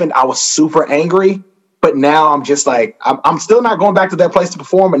first happened, I was super angry. But now I'm just like, I'm still not going back to that place to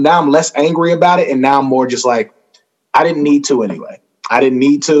perform. And now I'm less angry about it. And now I'm more just like, I didn't need to anyway.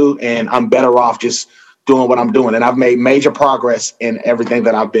 And I'm better off just doing what I'm doing. And I've made major progress in everything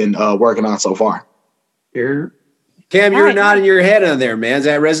that I've been working on so far. Cam, you're nodding your head on there, man. Does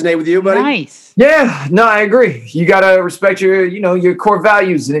that resonate with you, buddy? Nice. Yeah, no, I agree. You got to respect your core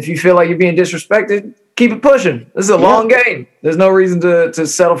values. And if you feel like you're being disrespected, keep it pushing. This is a long game. There's no reason to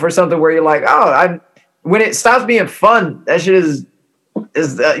settle for something where you're like, when it stops being fun, that shit is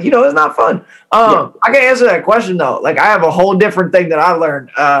it's not fun. I can answer that question though. Like I have a whole different thing that I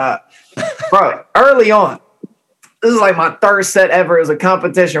learned, bro, early on. This is like my 3rd set ever as a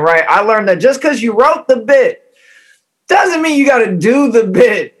competition, right? I learned that just because you wrote the bit doesn't mean you got to do the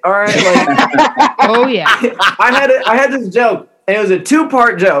bit. All right. Like, oh yeah. I had this joke and it was a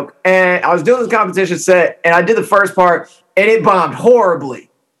 2-part joke and I was doing this competition set and I did the first part and it bombed horribly.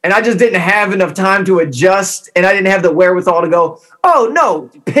 And I just didn't have enough time to adjust. And I didn't have the wherewithal to go, oh, no,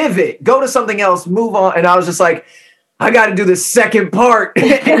 pivot, go to something else, move on. And I was just like, I got to do the second part.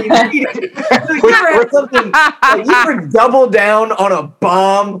 And you ever have something, like you ever double down on a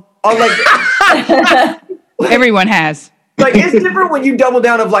bomb? On like, everyone has. Like, it's different when you double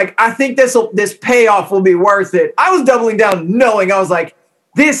down of like, I think this payoff will be worth it. I was doubling down knowing I was like,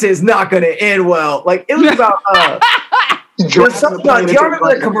 this is not going to end well. Like, it was about... do you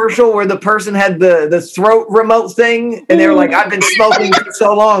remember the commercial where the person had the throat remote thing and they were like, I've been smoking for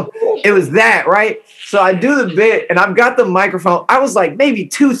so long? It was that, right? So I do the bit and I've got the microphone. I was like maybe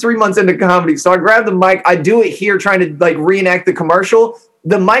 2-3 months into comedy. So I grab the mic. I do it here trying to like reenact the commercial.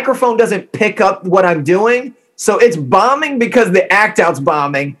 The microphone doesn't pick up what I'm doing. So it's bombing because the act out's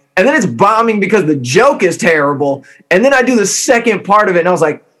bombing. And then it's bombing because the joke is terrible. And then I do the second part of it and I was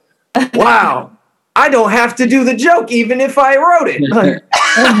like, wow. I don't have to do the joke even if I wrote it.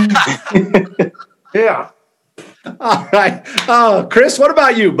 Yeah. All right. Oh, Chris, what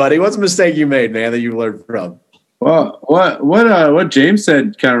about you, buddy? What's a mistake you made, man, that you learned from? Well, what James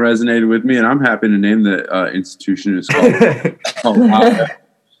said kind of resonated with me, and I'm happy to name the institution. It's called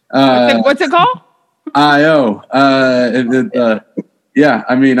What's it called? IO. Yeah,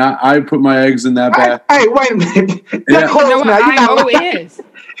 I mean, I put my eggs in that basket. Hey, wait a minute. Yeah. What IO is.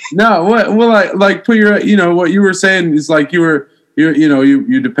 No, like put your, what you were saying is like you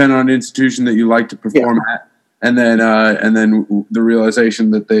depend on an institution that you like to perform at, and then the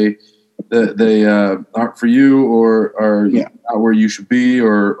realization that they aren't for you or are not where you should be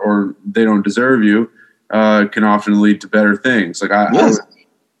or they don't deserve you can often lead to better things. Like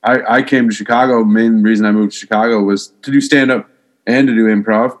I came to Chicago. Main reason I moved to Chicago was to do stand up and to do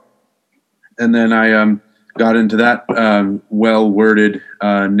improv, and then I got into that well-worded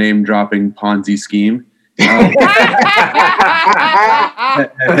name-dropping Ponzi scheme,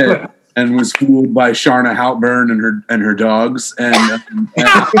 and was fooled by Sharna Halpern and her dogs, and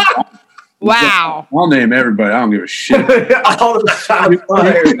Wow. I'll name everybody. I don't give a shit. All the shots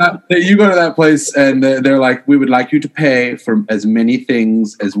fired. You go to that place and they're like, we would like you to pay for as many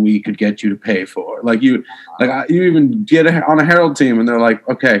things as we could get you to pay for. You even get on a Herald team and they're like,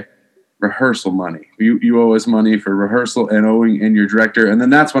 okay, rehearsal money. You owe us money for rehearsal and your director. And then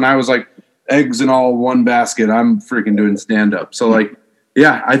that's when I was like, eggs in all one basket. I'm freaking doing stand up. So like,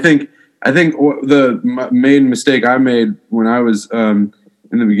 yeah, I think the main mistake I made when I was in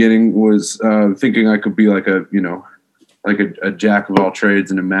the beginning was thinking I could be like a jack of all trades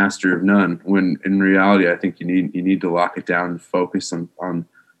and a master of none. When in reality, I think you need to lock it down and focus on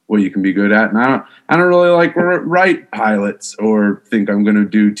what you can be good at. And I don't really like write pilots or think I'm going to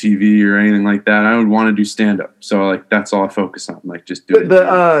do TV or anything like that. I would want to do stand up. So like that's all I focus on. Like just do it.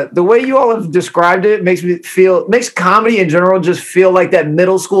 The way you all have described it makes comedy in general just feel like that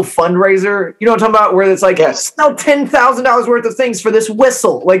middle school fundraiser. You know what I'm talking about? Where it's like, sell $10,000 worth of things for this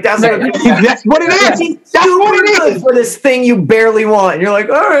whistle. Like that's what it is. That's what it is. That's what it is. For this thing you barely want. And you're like,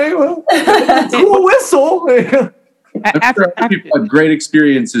 all right, well, cool whistle. After people had great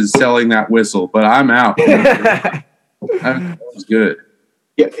experiences selling that whistle, but I'm out. That was good.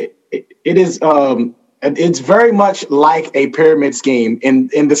 Yeah, it is. It's very much like a pyramid scheme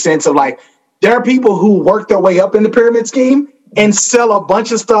in the sense of like there are people who work their way up in the pyramid scheme and sell a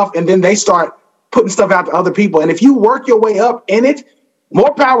bunch of stuff, and then they start putting stuff out to other people. And if you work your way up in it,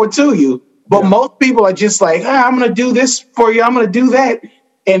 more power to you. But most people are just like, I'm going to do this for you. I'm going to do that,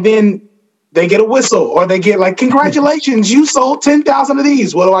 and then they get a whistle, or they get like, congratulations, you sold 10,000 of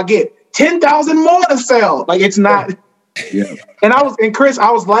these. What do I get? 10,000 more to sell. Like it's not. Yeah. And Chris,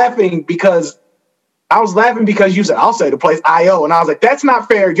 I was laughing because you said, I'll say the place IO. And I was like, that's not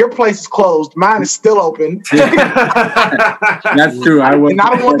fair. Your place is closed. Mine is still open. That's true. And I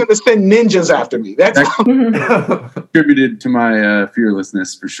don't want them to send ninjas after me. That contributed to my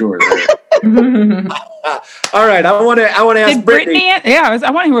fearlessness for sure. All right. I want to ask Did Brittany. I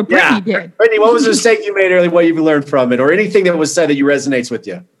want to hear what Brittany did. Brittany, what was the mistake you made earlier? What you've learned from it, or anything that was said that resonates with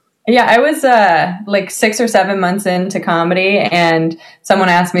you? Yeah, I was like 6 or 7 months into comedy, and someone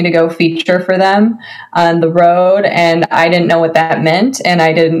asked me to go feature for them on the road, and I didn't know what that meant, and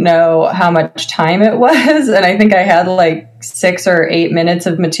I didn't know how much time it was, and I think I had like 6 or 8 minutes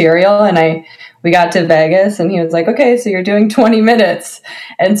of material, and we got to Vegas, and he was like, okay, so you're doing 20 minutes,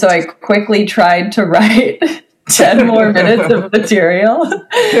 and so I quickly tried to write 10 more minutes of material,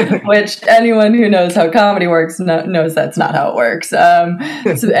 which anyone who knows how comedy works knows that's not how it works. And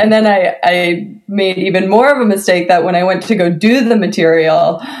then I made even more of a mistake that when I went to go do the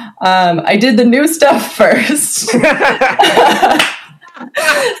material, I did the new stuff first. So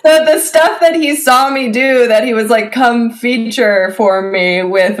the stuff that he saw me do, that he was like, come feature for me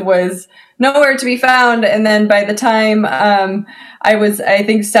with, was nowhere to be found. And then by the time I was, I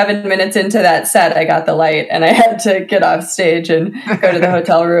think, 7 minutes into that set, I got the light, and I had to get off stage and go to the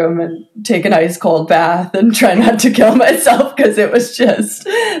hotel room and take an ice cold bath and try not to kill myself, because it was just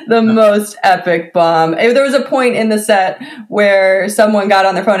the most epic bomb. There was a point in the set where someone got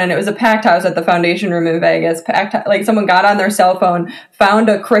on their phone, and it was a packed house at the Foundation Room in Vegas. Like someone got on their cell phone, found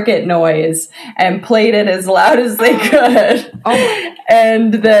a cricket noise, and played it as loud as they could.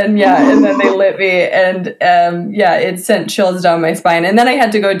 And then they lit me, and it sent chills down my spine. And then I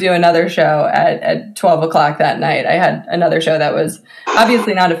had to go do another show at 12 o'clock that night. I had another show that was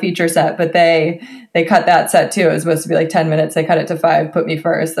obviously not a feature set, but they cut that set too. It was supposed to be like 10 minutes. They cut it to 5, put me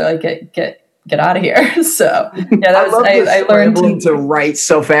first. They're like, get out of here. So yeah, that was, I learned to write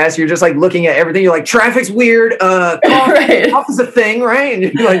so fast. You're just like looking at everything. You're like, traffic's weird. Right. Off is a thing, right?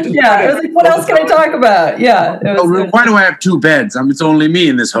 And you're like, I was like, what else can I talk about? Yeah. Why do I have 2 beds? It's only me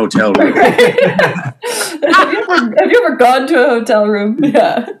in this hotel room. Have you ever gone to a hotel room?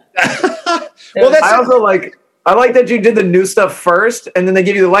 Yeah. Well, I like that you did the new stuff first, and then they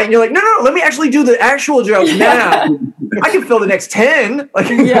give you the light, and you're like, no, let me actually do the actual jokes now. I can fill the next 10.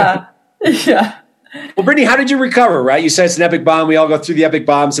 Yeah. Well, Brittany, how did you recover, right? You said it's an epic bomb. We all go through the epic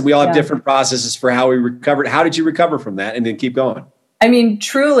bombs, and we all have different processes for how we recovered. How did you recover from that and then keep going? I mean,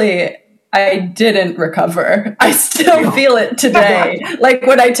 truly, I didn't recover. I still feel it today. Like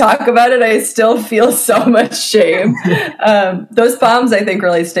when I talk about it, I still feel so much shame. Those bombs, I think,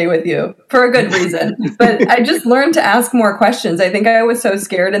 really stay with you for a good reason. But I just learned to ask more questions. I think I was so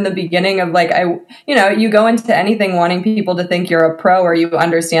scared in the beginning of like, you go into anything wanting people to think you're a pro or you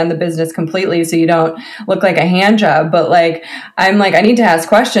understand the business completely so you don't look like a hand job. But like, I'm like, I need to ask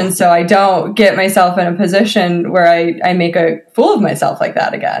questions so I don't get myself in a position where I make a fool of myself like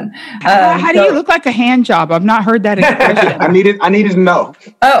that again. How do you look like a hand job? I've not heard that expression. I needed to know.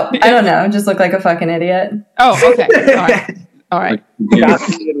 Oh, I don't know. Just look like a fucking idiot. Oh, okay. All right. All right.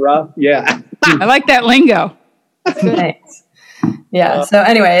 Choppy and rough. Yeah. I like that lingo. Nice. Yeah. So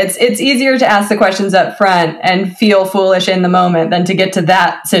anyway, it's easier to ask the questions up front and feel foolish in the moment than to get to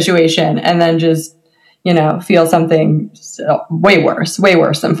that situation and then just, feel something way worse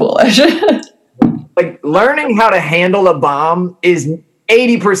than foolish. Like learning how to handle a bomb is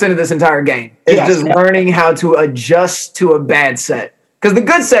 80% of this entire game. It's just learning how to adjust to a bad set. Because the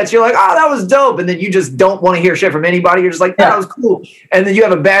good sets, you're like, oh, that was dope. And then you just don't want to hear shit from anybody. You're just like, that was cool. And then you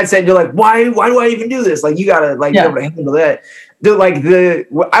have a bad set and you're like, why do I even do this? Like, you got to be able to handle that.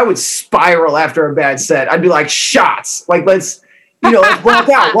 I would spiral after a bad set. I'd be like, shots. Like, let's black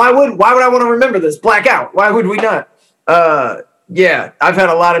out. Why would I want to remember this? Black out. Why would we not? Yeah, I've had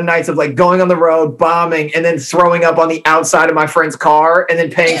a lot of nights of like going on the road, bombing, and then throwing up on the outside of my friend's car and then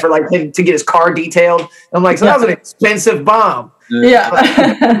paying for like him to get his car detailed. I'm like, so that was an expensive bomb.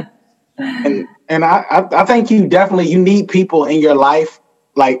 Yeah. and I think you need people in your life,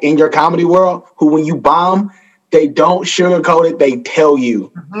 like in your comedy world, who when you bomb, they don't sugarcoat it. They tell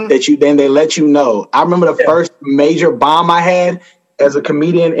you then they let you know. I remember the first major bomb I had as a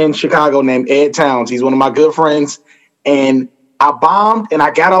comedian in Chicago named Ed Towns. He's one of my good friends. And I bombed and I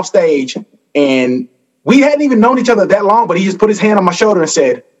got off stage and we hadn't even known each other that long, but he just put his hand on my shoulder and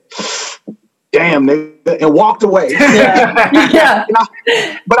said, damn, nigga, and walked away. Yeah.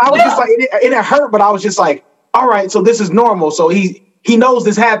 But I was just like, it hurt, but I was just like, all right, so this is normal. So he knows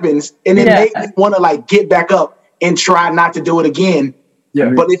this happens. And it made me want to like get back up and try not to do it again.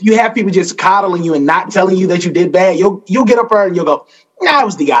 Yeah. But if you have people just coddling you and not telling you that you did bad, you'll get up there and you'll go, nah, it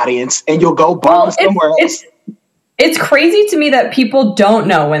was the audience. And you'll go bomb somewhere else. It's crazy to me that people don't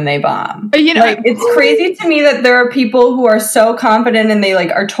know when they bomb. It's crazy to me that there are people who are so confident and they like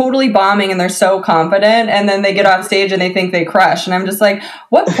are totally bombing and they're so confident and then they get off stage and they think they crush. And I'm just like,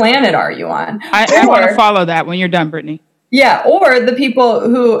 what planet are you on? I want to follow that when you're done, Brittany. Yeah, or the people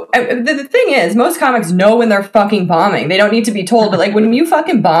who the thing is, most comics know when they're fucking bombing. They don't need to be told. But like when you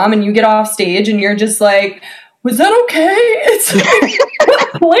fucking bomb and you get off stage and you're just like, was that okay? It's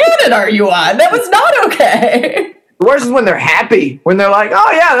what planet are you on? That was not okay. The worst is when they're happy, when they're like,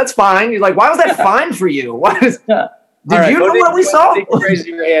 "Oh yeah, that's fine." You're like, "Why was that fine for you? What is?" Did you know what we saw? Raise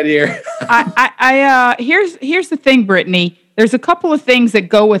your hand here. Here's the thing, Brittany. There's a couple of things that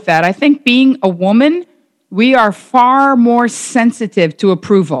go with that. I think being a woman, we are far more sensitive to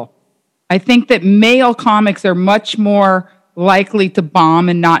approval. I think that male comics are much more likely to bomb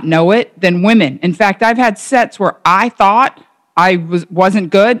and not know it than women. In fact, I've had sets where I thought I wasn't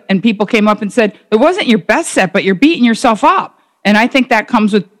good, and people came up and said, it wasn't your best set, but you're beating yourself up. And I think that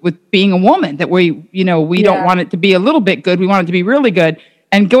comes with being a woman, that we don't want it to be a little bit good. We want it to be really good.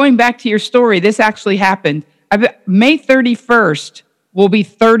 And going back to your story, this actually happened. May 31st will be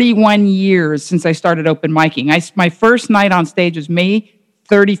 31 years since I started open micing. My first night on stage was May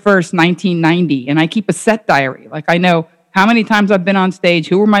 31st, 1990. And I keep a set diary. Like I know how many times I've been on stage,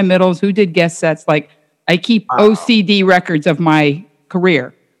 who were my middles, who did guest sets. Like I keep OCD records of my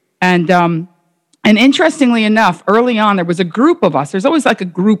career. And interestingly enough, early on, there was a group of us. There's always like a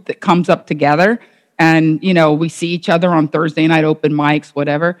group that comes up together. And, we see each other on Thursday night open mics,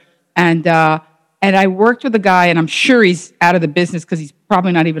 whatever. And I worked with a guy, and I'm sure he's out of the business because he's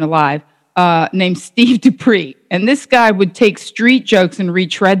probably not even alive, named Steve Dupree. And this guy would take street jokes and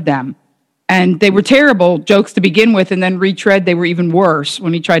retread them. And they were terrible jokes to begin with, and then retread, they were even worse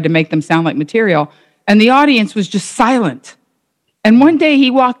when he tried to make them sound like material. And the audience was just silent. And one day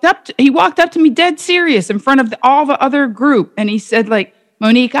he walked up to me dead serious in front of all the other group. And he said, like,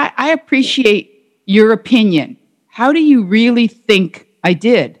 Monique, I appreciate your opinion. How do you really think I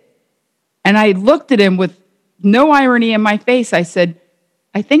did? And I looked at him with no irony in my face. I said,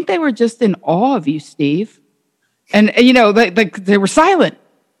 I think they were just in awe of you, Steve. And, they were silent.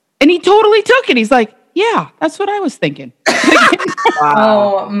 And he totally took it. He's like, yeah, that's what I was thinking.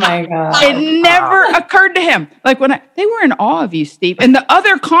 Wow. Oh my God. It never occurred to him. Like they were in awe of you, Steve. And the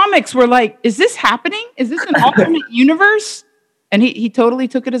other comics were like, is this happening? Is this an alternate universe? And he totally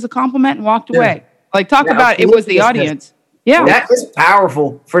took it as a compliment and walked away. Like talk about it was the audience. Yeah. That is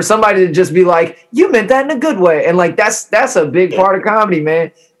powerful for somebody to just be like, you meant that in a good way. And like, that's a big part of comedy,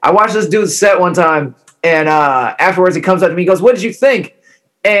 man. I watched this dude's set one time and afterwards he comes up to me, he goes, what did you think?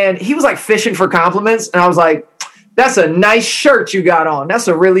 And he was like fishing for compliments. And I was like, that's a nice shirt you got on. That's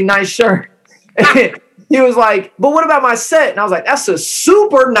a really nice shirt. And he was like, but what about my set? And I was like, that's a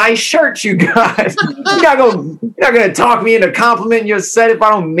super nice shirt you got. You're not gonna talk me into complimenting your set if I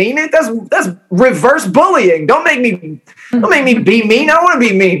don't mean it. That's reverse bullying. Don't make me be mean. I don't want to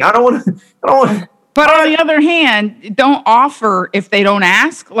be mean. I don't want. But on the other hand, don't offer if they don't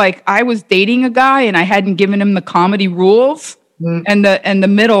ask. Like I was dating a guy and I hadn't given him the comedy rules. and the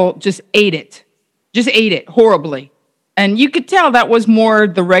middle just ate it horribly. And you could tell that was more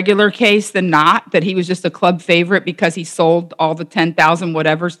the regular case than not, that he was just a club favorite because he sold all the 10,000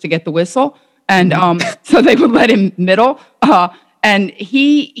 whatevers to get the whistle. And so they would let him middle. And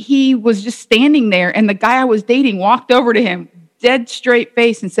he was just standing there, and the guy I was dating walked over to him, dead straight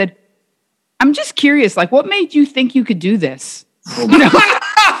face, and said, "I'm just curious, like, what made you think you could do this?" You know?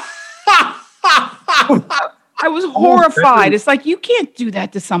 I was horrified. It's like, you can't do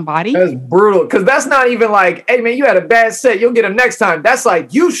that to somebody. That's brutal. Because that's not even like, hey, man, you had a bad set. You'll get them next time. That's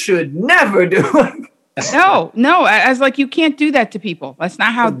like, you should never do it. No. I was like, you can't do that to people. That's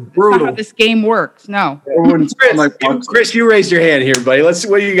not how this game works. No. Chris, you raised your hand here, buddy. Let's see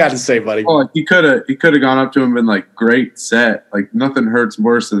what you got to say, buddy. Oh, he could have gone up to him and been like, "Great set." Like, nothing hurts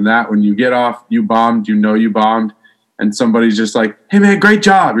worse than that when you get off, you bombed, you bombed, and somebody's just like, "Hey man, great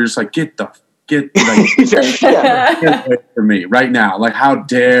job." You're just like, get away from me right now. Like, how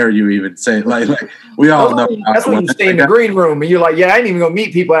dare you even say it? Like we all know. That's when you stay in the green room and you're like, yeah, I ain't even gonna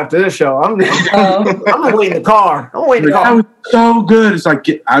meet people after this show. I'm gonna wait in the car. I'm waiting in the car. That was so good. It's like,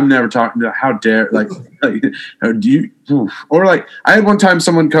 I'm never talking to, how dare, like do you, or like, I had one time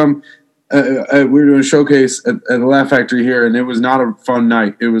someone come, we were doing a showcase at the Laugh Factory here, and it was not a fun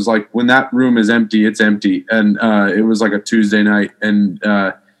night. It was like, when that room is empty, it's empty. And it was like a Tuesday night, and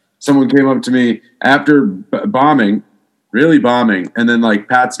someone came up to me after really bombing, and then like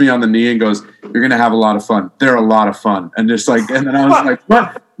pats me on the knee and goes, "You're gonna have a lot of fun. They're a lot of fun." And just like, and then I was like,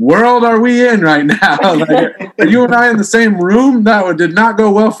 "What world are we in right now? Like, are you and I in the same room? That did not go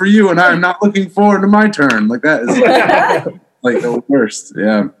well for you, and I am not looking forward to my turn." Like, that is like the worst.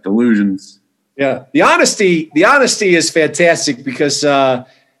 Yeah, delusions. Yeah, the honesty is fantastic because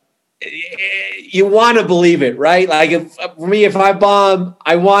you want to believe it, right? Like, if I bomb,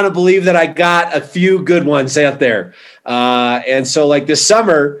 I want to believe that I got a few good ones out there. And so, like, this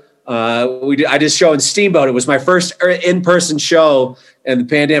summer, I did a show in Steamboat. It was my first in-person show in the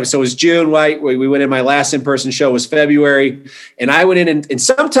pandemic. So it was June, right? We went in. My last in-person show was February, and I went in, and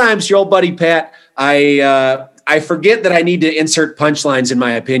sometimes your old buddy Pat, I forget that I need to insert punchlines in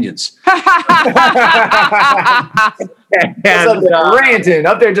my opinions. Ranting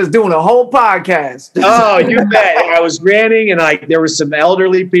up there, just doing a whole podcast. Oh, you bet. I was ranting, and like, there were some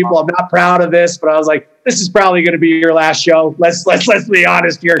elderly people. I'm not proud of this, but I was like, this is probably going to be your last show. Let's be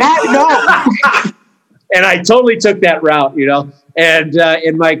honest here. No. And I totally took that route, you know. And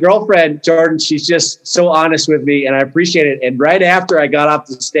my girlfriend Jordan, she's just so honest with me, and I appreciate it. And right after I got off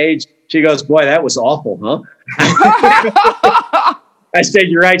the stage, she goes, "Boy, that was awful, huh?" I said,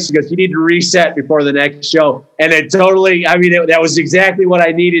 "You're right." She goes, "You need to reset before the next show." And it totally, I mean, that was exactly what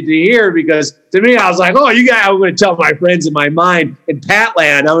I needed to hear, because to me, I was like, "Oh, you guys," I'm going to tell my friends in my mind in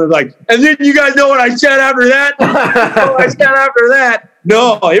Patland, I'm like, "And then you guys know what I said after that?"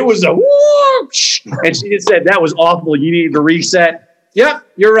 No, it was a whoosh. And she just said, "That was awful. You need to reset." Yep,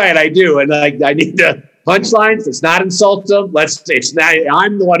 you're right. I do. And I need to punchlines. Let's not insult them. It's not,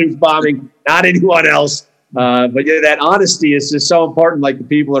 I'm the one who's bombing, not anyone else. But yeah, that honesty is just so important. Like, the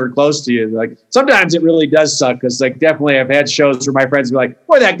people that are close to you, like, sometimes it really does suck, because like, definitely I've had shows where my friends be like,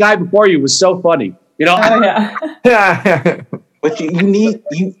 "Boy, that guy before you was so funny," you know. Oh, yeah. But you need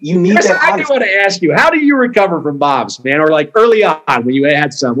Yes, that. I do want to ask you, how do you recover from bombs, man? Or like early on when you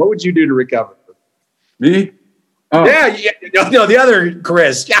had some, what would you do to recover? Me? Oh. Yeah, no, the other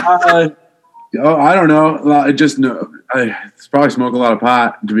Chris. I don't know. I just know. I probably smoke a lot of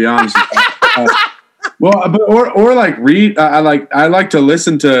pot, to be honest. Well, but, or like read. I like to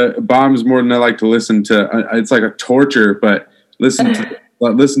listen to bombs more than I like to listen to. It's like a torture, but listen to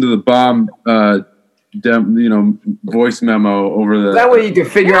the bomb. Voice memo over the. That way you can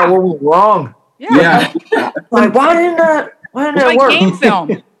figure out what went wrong. Yeah. Like, why didn't that Like work? game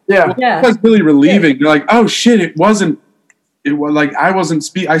film. Yeah. It was really relieving. You're like, oh shit, it was like, I wasn't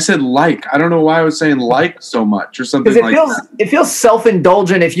I said like. I don't know why I was saying like so much or something like that. It feels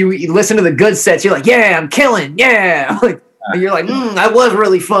self-indulgent if you listen to the good sets. You're like, yeah, I'm killing. Yeah. Like, and you're like, that was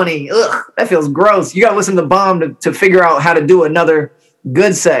really funny. Ugh, that feels gross. You got to listen to Bomb to figure out how to do another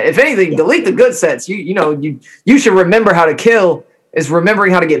good set. If anything, delete the good sets. You should remember how to kill is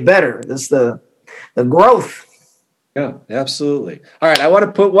remembering how to get better. That's the growth. Yeah, absolutely. All right, I want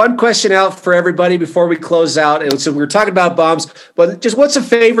to put one question out for everybody before we close out. And so we're talking about bombs, but just what's a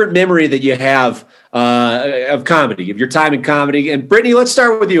favorite memory that you have of comedy, of your time in comedy? And Brittany, let's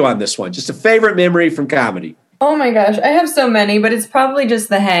start with you on this one. Just a favorite memory from comedy. Oh my gosh, I have so many, but it's probably just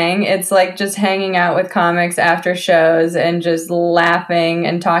the hang. It's like just hanging out with comics after shows and just laughing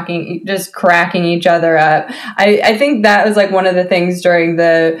and talking, just cracking each other up. I think that was like one of the things during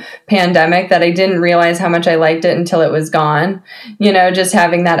the pandemic that I didn't realize how much I liked it until it was gone. You know, just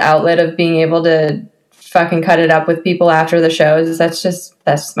having that outlet of being able to fucking cut it up with people after the shows.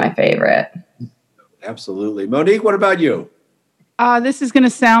 That's my favorite. Absolutely. Monique, what about you? This is going to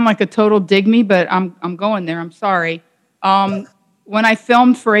sound like a total dig me, but I'm going there. I'm sorry. When I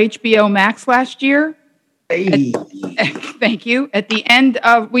filmed for HBO Max last year, thank you. At the end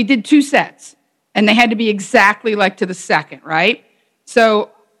of, we did 2 sets, and they had to be exactly like to the second, right? So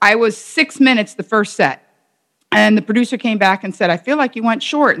I was 6 minutes the first set, and the producer came back and said, "I feel like you went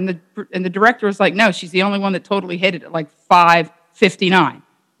short." And the director was like, "No, she's the only one that totally hit it at like 5:59."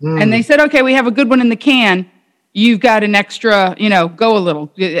 And they said, "Okay, we have a good one in the can. You've got an extra, go a little,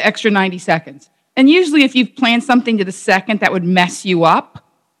 extra 90 seconds. And usually if you've planned something to the second, that would mess you up.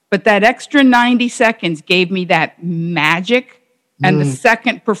 But that extra 90 seconds gave me that magic. And the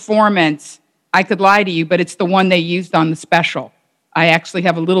second performance, I could lie to you, but it's the one they used on the special. I actually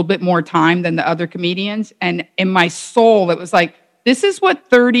have a little bit more time than the other comedians. And in my soul, it was like, this is what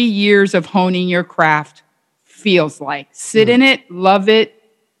 30 years of honing your craft feels like. Sit in it, love it,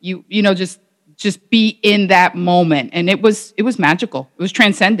 just be in that moment. And it was magical. It was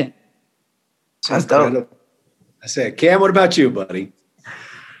transcendent. That's dope. I say, Cam, what about you, buddy?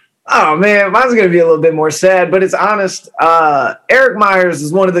 Oh man, mine's gonna be a little bit more sad, but it's honest. Eric Myers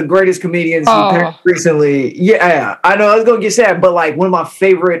is one of the greatest comedians recently. Yeah, I know I was gonna get sad, but like one of my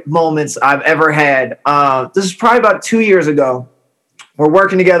favorite moments I've ever had. This is probably about 2 years ago. We're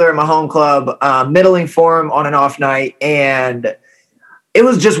working together at my home club, middling for him on an off night, and it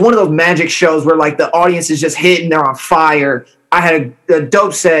was just one of those magic shows where like the audience is just hitting, they're on fire. I had a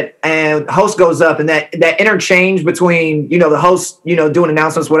dope set, and host goes up, and that interchange between, the host, doing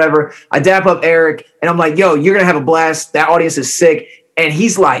announcements, whatever. I dap up Eric, and I'm like, yo, you're going to have a blast. That audience is sick. And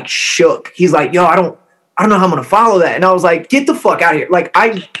he's like shook. He's like, yo, I don't know how I'm going to follow that. And I was like, get the fuck out of here. Like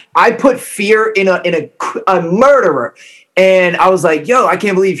I put fear in a murderer. And I was like, yo, I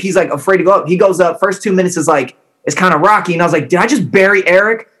can't believe he's like afraid to go up. He goes up. First 2 minutes is like, it's kind of rocky. And I was like, did I just bury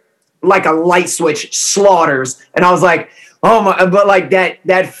Eric? Like a light switch slaughters. And I was like, oh my, but like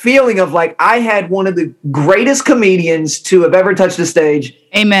that feeling of like, I had one of the greatest comedians to have ever touched the stage.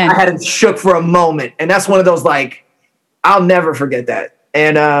 Amen. I had him shook for a moment. And that's one of those, like, I'll never forget that.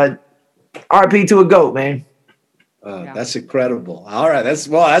 And RP to a GOAT, man. That's incredible. All right. That's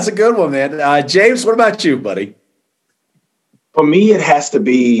a good one, man. James, what about you, buddy? For me, it has to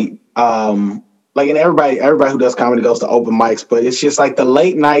be, and everybody who does comedy goes to open mics, but it's just like the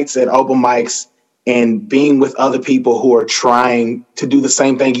late nights at open mics and being with other people who are trying to do the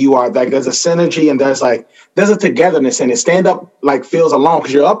same thing you are. Like there's a synergy and there's a togetherness in it. Stand up like feels alone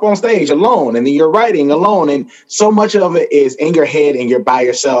because you're up on stage alone and then you're writing alone. And so much of it is in your head and you're by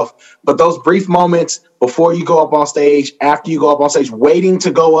yourself. But those brief moments before you go up on stage, after you go up on stage, waiting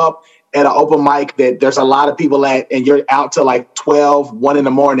to go up at an open mic that there's a lot of people at, and you're out till like 12, 1 in the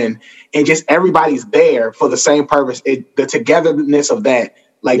morning, and just everybody's there for the same purpose. The togetherness of that,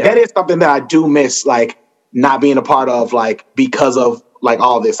 that is something that I do miss, like not being a part of, like because of like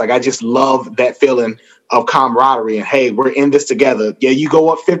all this. Like I just love that feeling of camaraderie and hey, we're in this together. Yeah, you go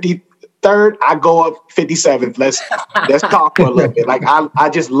up 53rd, I go up 57th. Let's talk for a little bit. Like I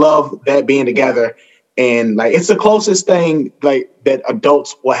just love that being together. And like it's the closest thing like that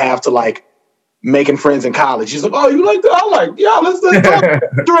adults will have to like making friends in college. He's like, oh, you like that? I'm like, yeah, let's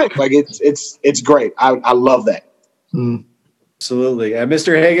talk, drink. Like it's great. I love that. Absolutely.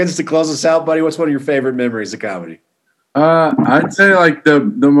 Mr. Higgins, to close us out, buddy, what's one of your favorite memories of comedy? I'd say like the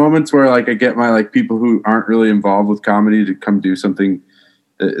moments where like I get my like people who aren't really involved with comedy to come do something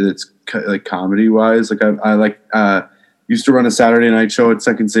that's like comedy wise. Like I used to run a Saturday night show at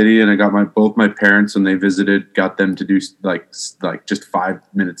Second City, and I got both my parents when they visited, got them to do like just 5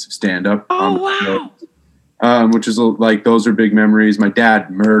 minutes of stand up. Oh wow! Which is like those are big memories. My dad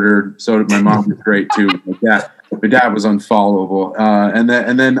murdered, so did my mom was great too. My dad was unfollowable.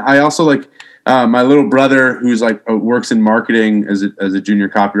 And then I also like my little brother who's like works in marketing as a junior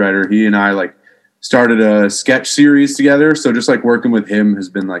copywriter. He and I like started a sketch series together. So just like working with him has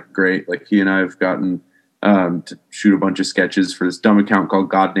been like great. Like he and I have gotten to shoot a bunch of sketches for this dumb account called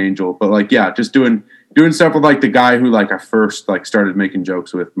God and Angel. But like, yeah, just doing stuff with like the guy who like I first like started making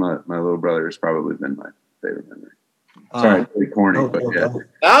jokes with. My little brother has probably been my favorite memory. Sorry, it's pretty corny, but yeah.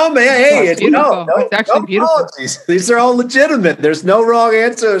 Oh man, hey, it's beautiful. It's actually beautiful. Apologies. These are all legitimate. There's no wrong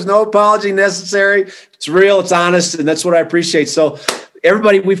answer. There's no apology necessary. It's real. It's honest, and that's what I appreciate. So,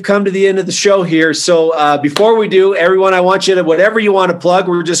 everybody, we've come to the end of the show here. So before we do, everyone, I want you to, whatever you want to plug,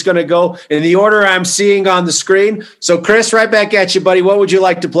 we're just going to go in the order I'm seeing on the screen. So Chris, right back at you, buddy. What would you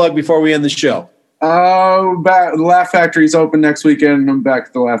like to plug before we end the show? The Laugh Factory's open next weekend. I'm back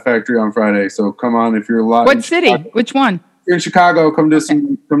at the Laugh Factory on Friday. So come on if you're alive. What city? Which one? If you're in Chicago, come to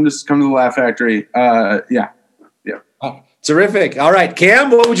the Laugh Factory. Yeah. Oh, terrific. All right, Cam,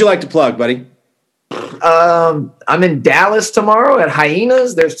 what would you like to plug, buddy? I'm in Dallas tomorrow at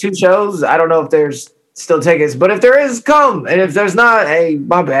Hyenas. There's 2 shows. I don't know if there's still tickets, but if there is, come. And if there's not, hey,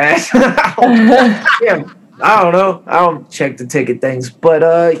 my bad. Yeah, I don't know. I don't check the ticket things,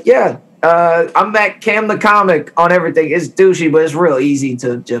 but yeah. I'm at Cam the Comic on everything. It's douchey, but it's real easy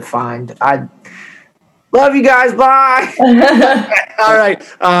to find. I love you guys. Bye. All right.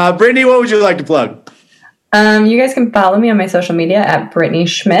 Brittany, what would you like to plug? You guys can follow me on my social media at Brittany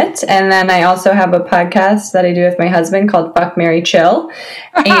Schmidt. And then I also have a podcast that I do with my husband called Fuck, Marry, Chill.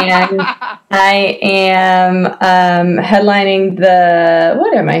 And I am headlining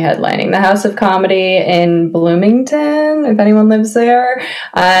what am I headlining? The House of Comedy in Bloomington, if anyone lives there,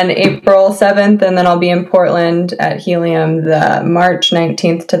 on April 7th. And then I'll be in Portland at Helium the March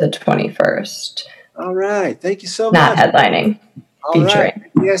 19th to the 21st. All right. Thank you so Not much. headlining. All Featuring.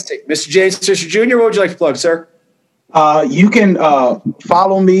 right. Fantastic. Mr. James Fisher Jr., what would you like to plug, sir? You can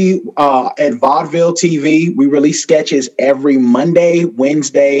follow me at Vaudeville TV. We release sketches every Monday,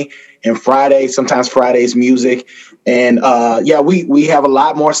 Wednesday, and Friday. Sometimes Friday's music. And we have a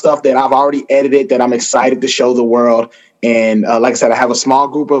lot more stuff that I've already edited that I'm excited to show the world. And like I said, I have a small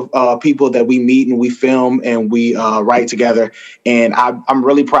group of people that we meet and we film and we write together. And I'm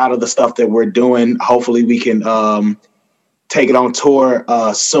really proud of the stuff that we're doing. Hopefully we can take it on tour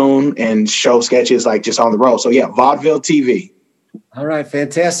soon and show sketches like just on the road. So yeah, Vaudeville TV. All right,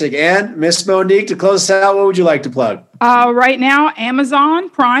 fantastic. And Miss Monique, to close us out, what would you like to plug? Right now, Amazon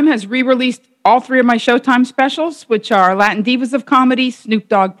Prime has re-released all 3 of my Showtime specials, which are Latin Divas of Comedy, Snoop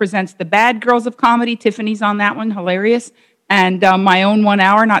Dogg Presents the Bad Girls of Comedy. Tiffany's on that one, hilarious. And my own 1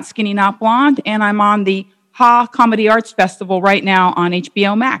 hour, Not Skinny, Not Blonde. And I'm on the Ha Comedy Arts Festival right now on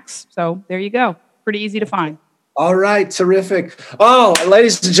HBO Max. So there you go. Pretty easy to find. All right, terrific. Oh,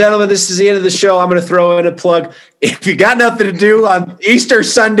 ladies and gentlemen, this is the end of the show. I'm going to throw in a plug. If you got nothing to do on Easter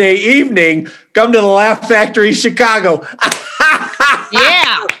Sunday evening, come to the Laugh Factory Chicago.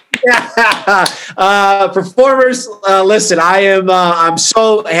 Yeah. Performers, listen, I'm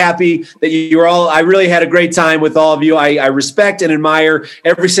so happy that you were all, I really had a great time with all of you. I respect and admire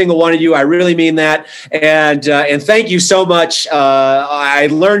every single one of you. I really mean that. And thank you so much. I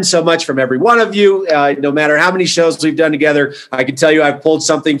learned so much from every one of you. No matter how many shows we've done together, I can tell you I've pulled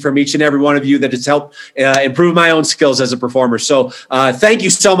something from each and every one of you that has helped improve my own skills as a performer. So thank you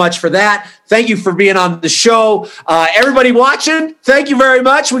so much for that. Thank you for being on the show. Everybody watching, thank you very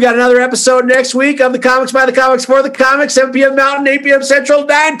much. We got another episode next week of the Comics by the Comics for the Comics, 7 p.m. Mountain, 8 p.m. Central,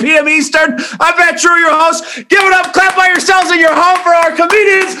 9 p.m. Eastern. I'm Pat True, your host. Give it up, clap by yourselves in your home for our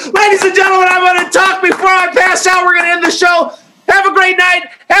comedians. Ladies and gentlemen, I'm going to talk before I pass out. We're going to end the show. Have a great night.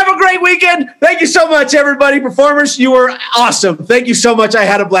 Have a great weekend. Thank you so much, everybody. Performers, you were awesome. Thank you so much. I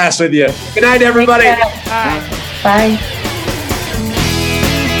had a blast with you. Good night, everybody. Bye.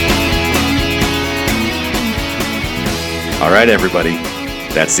 All right, everybody.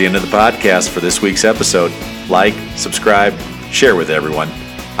 That's the end of the podcast for this week's episode. Like, subscribe, share with everyone.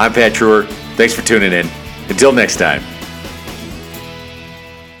 I'm Pat Truer. Thanks for tuning in. Until next time.